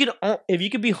 If you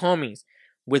could be homies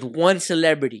with one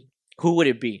celebrity, who would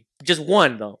it be? Just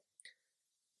one, though.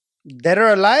 Dead or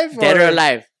alive? Dead or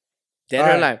alive. Dead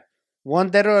or alive. One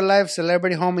dead or alive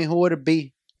celebrity homie, who would it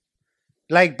be?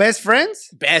 Like best friends?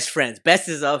 Best friends. Best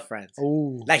is of friends.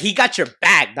 Ooh. Like he got your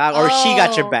back, dog, or she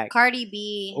got your back. Cardi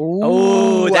B.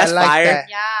 Ooh, that's like fire. That.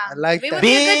 Yeah. I like we that. would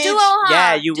be a good duo, huh?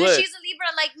 Yeah, you Dude, would. she's a Libra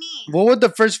like me. What would the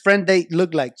first friend date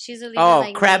look like? She's a Libra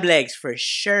like crab me. legs for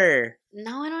sure.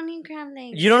 No, I don't need crab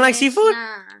legs. You don't like seafood?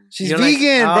 Nah. She's You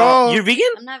vegan, don't bro. You're vegan?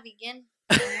 I'm not vegan.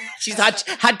 She's hot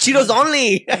Cheetos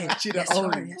only. Cheetah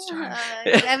only.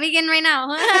 I'm vegan right now.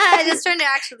 I just turned it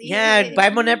actually. Yeah, buy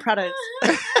Monet products.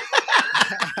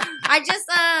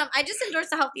 I just endorse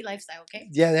a healthy lifestyle, okay?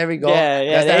 Yeah, there we go. Yeah,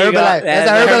 That's there the you go. Herbalife. That's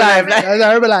That's the the Herbalife. Herbalife.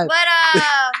 That's the Herbalife. But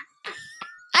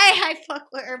I fuck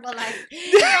with Herbalife.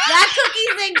 That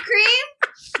cookies and cream.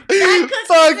 That cookies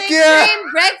Fuck and yeah.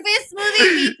 cream breakfast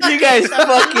smoothie. Be You guys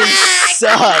fucking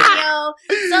suck. Yo.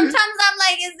 Sometimes I'm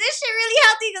like, is this shit really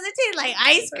healthy? Because it tastes like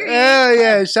ice cream. Hell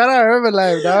yeah. Shout out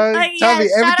Herbalife, dog. Like, Tell yeah, me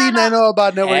shout everything out I know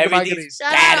about network marketing. Everything's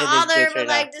Shout bad out to in all the this bitch right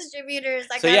Herbalife now. distributors.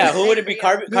 So yeah, who would it be?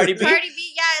 Cardi B? Cardi B,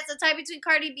 yeah, it's a tie between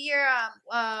Cardi B or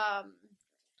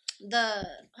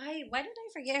why did I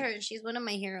forget her? She's one of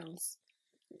my heroes.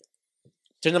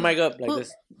 Turn the mic up like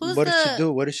this. Who's What did she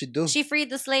do? What did she do? She freed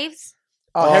the slaves.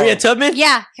 Oh, Harriet Tubman?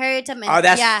 Yeah, Harriet Tubman. Oh,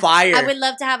 that's fire. I would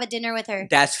love to have a dinner with her.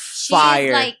 That's She fire.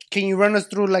 is like, Can you run us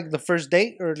through like the first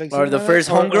date or like Or something the like first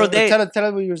that? Or homegirl date? Tell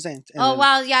us what you were saying. And oh then-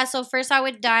 wow, yeah. So first I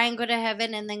would die and go to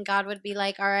heaven, and then God would be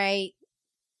like, "All right,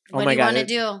 Oh what my do you God, want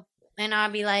to do?" And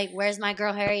I'll be like, "Where's my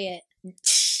girl Harriet?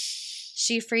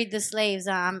 She freed the slaves.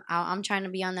 I'm trying to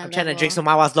be on that. I'm trying to level." drink some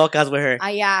aguas locas with her.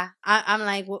 I'm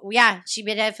like, yeah, she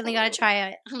definitely gotta try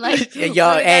it. I'm like, Yo,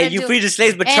 what we hey, gotta you do? free the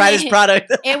slaves, but And try this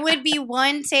product. It would be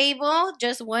one table,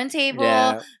 just one table.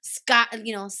 Yeah. Sky,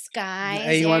 skies.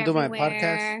 Hey, you wanna do my everywhere.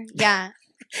 podcast? Yeah.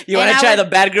 You want And to I try would- the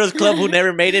Bad Girls Club who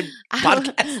never made it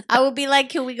podcast? I would be like,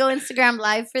 can we go Instagram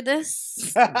live for this?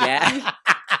 Yeah.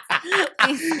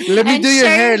 Let me And do your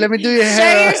share- hair. Let me do your Share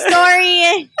hair. your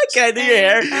story. Can I do your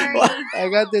hair? Sorry. I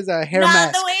got this hair No,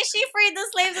 mask. the way she freed the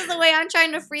slaves is the way I'm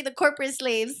trying to free the corporate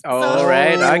slaves. Oh, So- all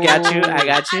right. I got you. I got I'm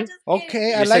you. just kidding.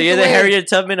 Okay, I So like you're the way- Harriet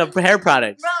Tubman of hair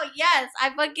products. Bro, yes, I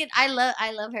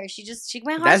love her. She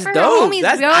went hard That's for dope. her homies,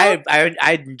 That's bro.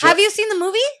 I enjoy. Have you seen the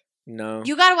movie? No.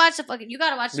 You gotta watch the Which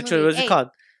movie. one was Hey, it called?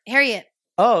 Harriet.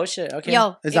 Oh shit. Okay.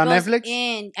 Yo, It's it on goes Netflix?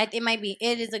 It might be.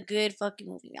 It is a good fucking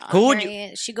movie. Y'all. Who would you-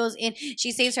 Harriet, she goes in.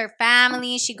 She saves her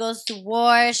family. She goes to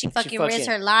war. She fucking risks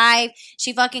fucking- her life.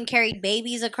 She fucking carried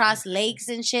babies across lakes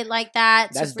and shit like that.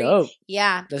 to That's free- dope.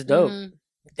 Yeah, That's dope. Mhm,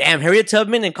 Damn, Harriet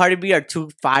Tubman and Cardi B are two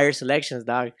fire selections,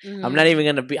 dog. mhm. I'm not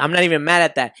even mad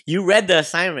at that. You read the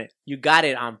assignment. You got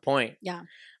it on point. Yeah. All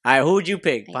right, who would you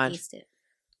pick? I Punch. aced it.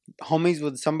 Homies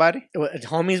with somebody?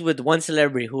 Homies with one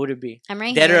celebrity. Who would it be? I'm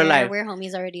right Dead or here. alive? We're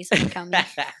homies already, so don't count me.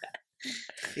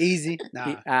 Easy.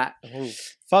 Nah. Who?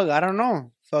 Fuck, I don't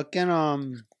know. Fucking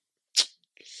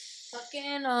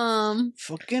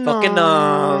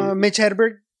Mitch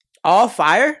Hedberg. All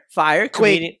fire, Quick.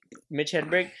 comedian, Mitch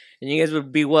Hedberg, and you guys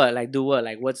would be what? Like do what?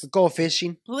 Like what's Go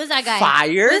fishing. Who is that guy?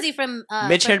 fire? Who is he from?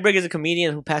 Mitch from, Hedberg is a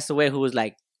comedian who passed away who was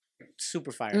like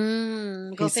super fire.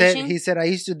 Go He fishing. said I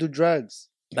used to do drugs.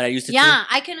 But I used to Yeah,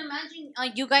 I can imagine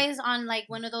you guys on like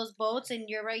one of those boats, and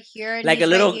you're right here, and like a he's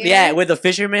little right here. with a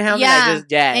fisherman helmet. Yeah. Like just,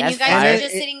 yeah, and that's you guys fire. are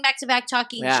just sitting back to back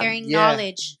talking, Yeah. sharing Yeah.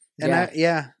 knowledge. And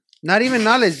Yeah. not even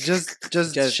knowledge, just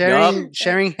Just,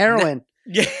 sharing heroin.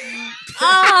 Yeah.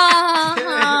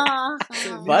 Oh,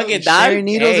 Fuck it, dog. Sharing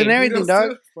needles Hey. and everything,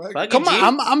 dog. Fuck Come it, G.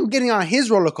 on, I'm getting on his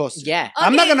roller coaster. Yeah.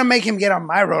 I'm not Okay. gonna make him get on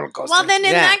my roller coaster. Well, then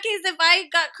in Yeah. that case, if I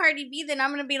got Cardi B, then I'm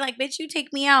gonna be like, bitch, you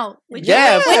take me out with,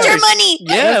 Yeah, of with your course. money.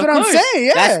 Yeah, that's of what I'm course. saying.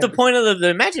 Yeah, That's the point of the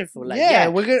Imagine Fool. Like, yeah,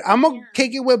 yeah. I'm gonna Yeah.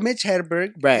 kick it with Mitch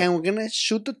Hedberg, Right. and we're gonna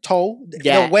shoot the toe,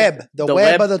 Yeah. the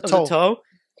web of the toe.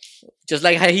 Just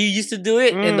like how he used to do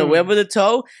it in the web of the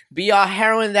toe, be all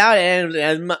heroined out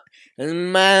and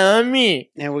Miami.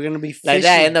 And we're gonna be fishing. Like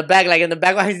that in the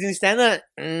back, while he's doing stand up.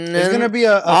 It's gonna be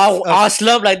all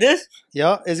slump like this.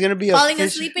 yeah, it's gonna be Falling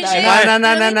fish- asleep and No, shit? No,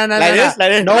 Really? no, Like this,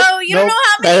 like this. Nope, Bro, you don't know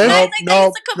how many nope, guys like that nope,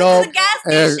 used to come to the gas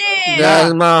station.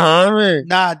 That's my homie.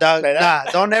 Nah, dog. Like that.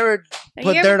 Nah, don't ever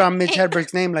put You're- dirt on Mitch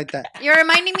Hedberg's name like that. You're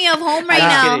reminding me of home right Nah.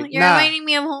 now. Kidding. You're Nah. reminding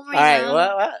me of home All right right, now.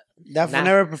 what? That fool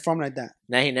never performed like that.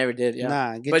 Nah, he never did. Yeah.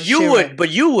 Nah, but you would. Right. But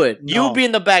you would. No. You would be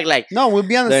in the back like. No, we'll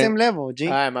be on the same level, G.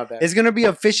 All right, my bad. It's gonna be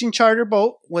a fishing charter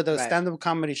boat with a stand-up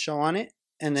comedy show on it,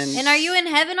 and then. And are you in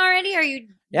heaven already? Are you?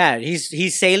 Yeah,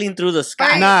 he's sailing through the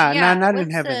sky. Nah, not in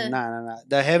heaven. Nah.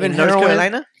 The heaven North heroine.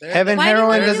 Carolina? Heaven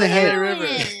heroine doesn't hit.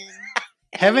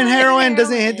 Heaven heroine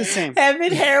doesn't hit the same.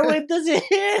 Heaven heroine doesn't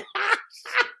hit.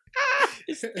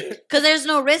 Because there's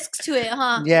no risks to it,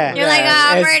 huh? Yeah. You're like,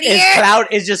 I'm already here. Cloud.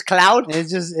 It's just cloud.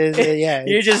 Yeah.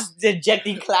 You're just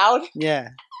injecting cloud. Yeah.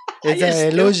 It's an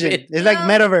illusion. It's like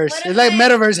metaverse. It's like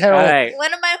metaverse heroin. Right.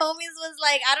 One of my homies was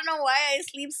like, I don't know why I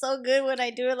sleep so good when I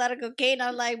do a lot of cocaine.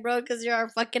 I'm like, bro, because you're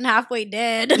fucking halfway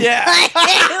dead. Yeah. Like,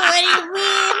 what do you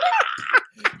mean?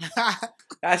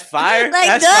 That's fire. Like,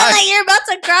 That's fire. Like you're about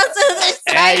to cross the other side.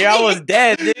 Yeah, you're almost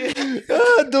dead, dude.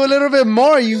 Do a little bit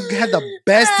more. You had the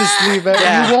best of sleep.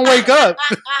 Yeah. You won't wake up.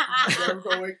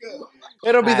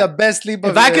 It'll be the best sleep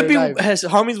of If I could be life.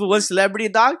 homies with one celebrity,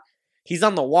 dog, he's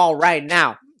on the wall right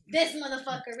now. This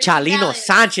motherfucker. Chalino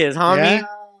Sanchez, homie.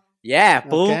 Yeah,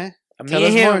 fool. Okay. Me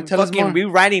and him fucking we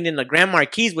riding in the Grand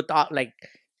Marquis with like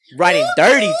riding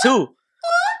dirty too.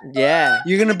 Yeah.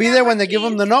 You're gonna be there when they give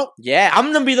him the note? Yeah,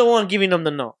 I'm gonna be the one giving them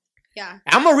the note. Yeah.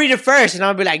 I'm gonna read it first and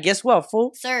I'll be like, guess what,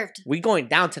 fool? Served. We going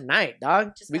down tonight,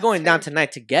 dog. We going down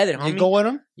tonight together, homie. You go with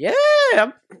him? Yeah.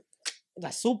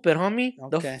 That's super, homie.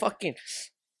 Okay. The fucking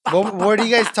what are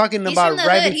you guys talking about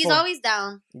right before? He's always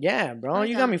down. Yeah, bro.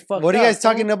 You got me fucked up. What are you guys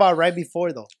talking about right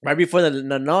before, though? Right before the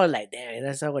no, like, damn,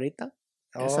 that's ahorita.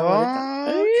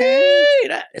 Oh,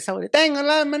 okay. Esa ahorita. Tengo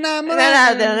la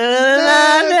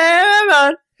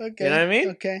Okay. You know what I mean?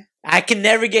 Okay. I can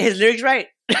never get his lyrics right.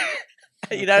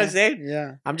 You know what I'm saying?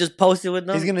 Yeah. I'm just posted with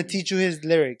them. He's going to teach you his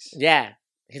lyrics. Yeah.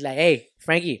 He's like, hey,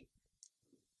 Frankie,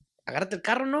 agárrate el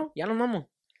carro, no? Ya nos vamos.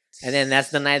 And then that's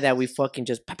the night that we fucking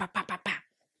just pa.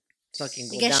 Fucking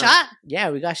go get down. shot?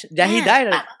 Yeah, we got shot. Yeah, he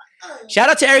died. Shout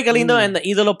out to Eric Galindo and the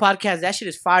Idolo podcast. That shit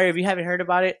is fire. If you haven't heard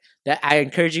about it, that I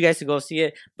encourage you guys to go see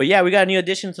it. But yeah, we got a new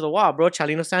addition to the wall, bro.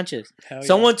 Chalino Sanchez.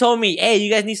 Someone told me, hey,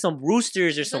 you guys need some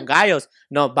roosters or some gallos.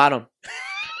 No, bottom.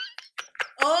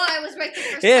 Oh, I was right the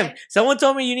first Him. time. Someone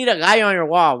told me you need a gallo on your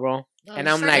wall, bro. And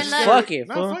I'm like, fuck it,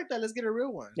 fool. No, fuck that. Let's get a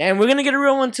real one. Yeah, and we're gonna get a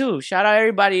real one too. Shout out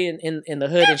everybody in the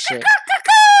hood and shit.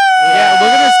 Yeah, we're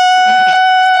gonna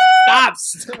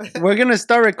stop. We're gonna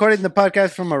start recording the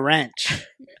podcast from a ranch.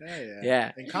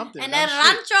 Yeah. In Compton. And then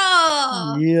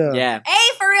rancho. Yeah.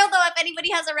 Hey, for real though, if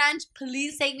anybody has a ranch,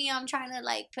 please take me. I'm trying to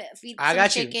like feed some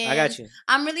chickens. I got you.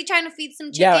 I'm really trying to feed some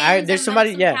chickens. Yeah, there's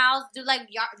somebody. Some cows, do like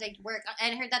work.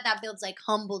 And I heard that builds like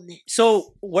humbleness.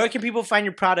 So where can people find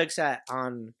your products at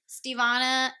on?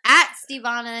 Stevana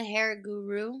Hair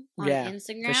Guru on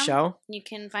Instagram. For sure. You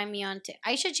can find me on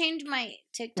I should change my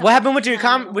TikTok. What happened with your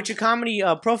comedy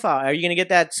profile? Are you gonna get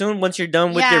that soon once you're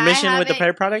done with your mission with the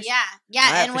hair products? Yeah.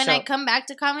 Right, and when I come back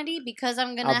to comedy, because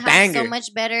I'm gonna have so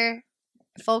much better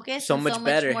focus, so much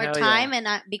more time, and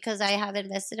because I have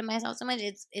invested in myself so much,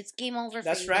 it's game over.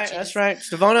 That's for right. you, That's right.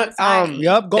 Stevana,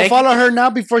 yep. Go follow her now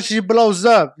before she blows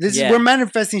up. We're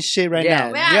manifesting shit right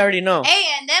now. Yeah, you already know. Hey,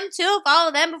 and them too.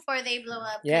 Follow them before they blow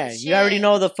up. Yeah, you already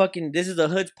know the fucking. This is the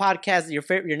Hood's podcast,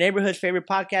 your neighborhood's favorite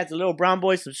podcast. The Little Brown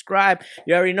Boy. Subscribe.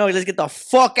 You already know. Let's get the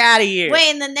fuck out of here. Wait,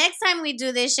 and the next time we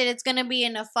do this shit, it's gonna be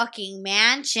in a fucking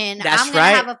mansion. That's I'm gonna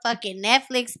have a fucking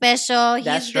Netflix special.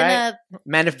 He's gonna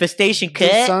manifestation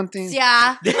cut. Something.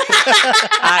 Yeah.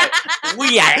 Right,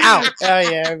 we are out. Oh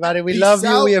yeah, everybody. We love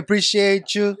you. We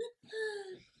appreciate you. All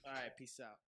right, peace out.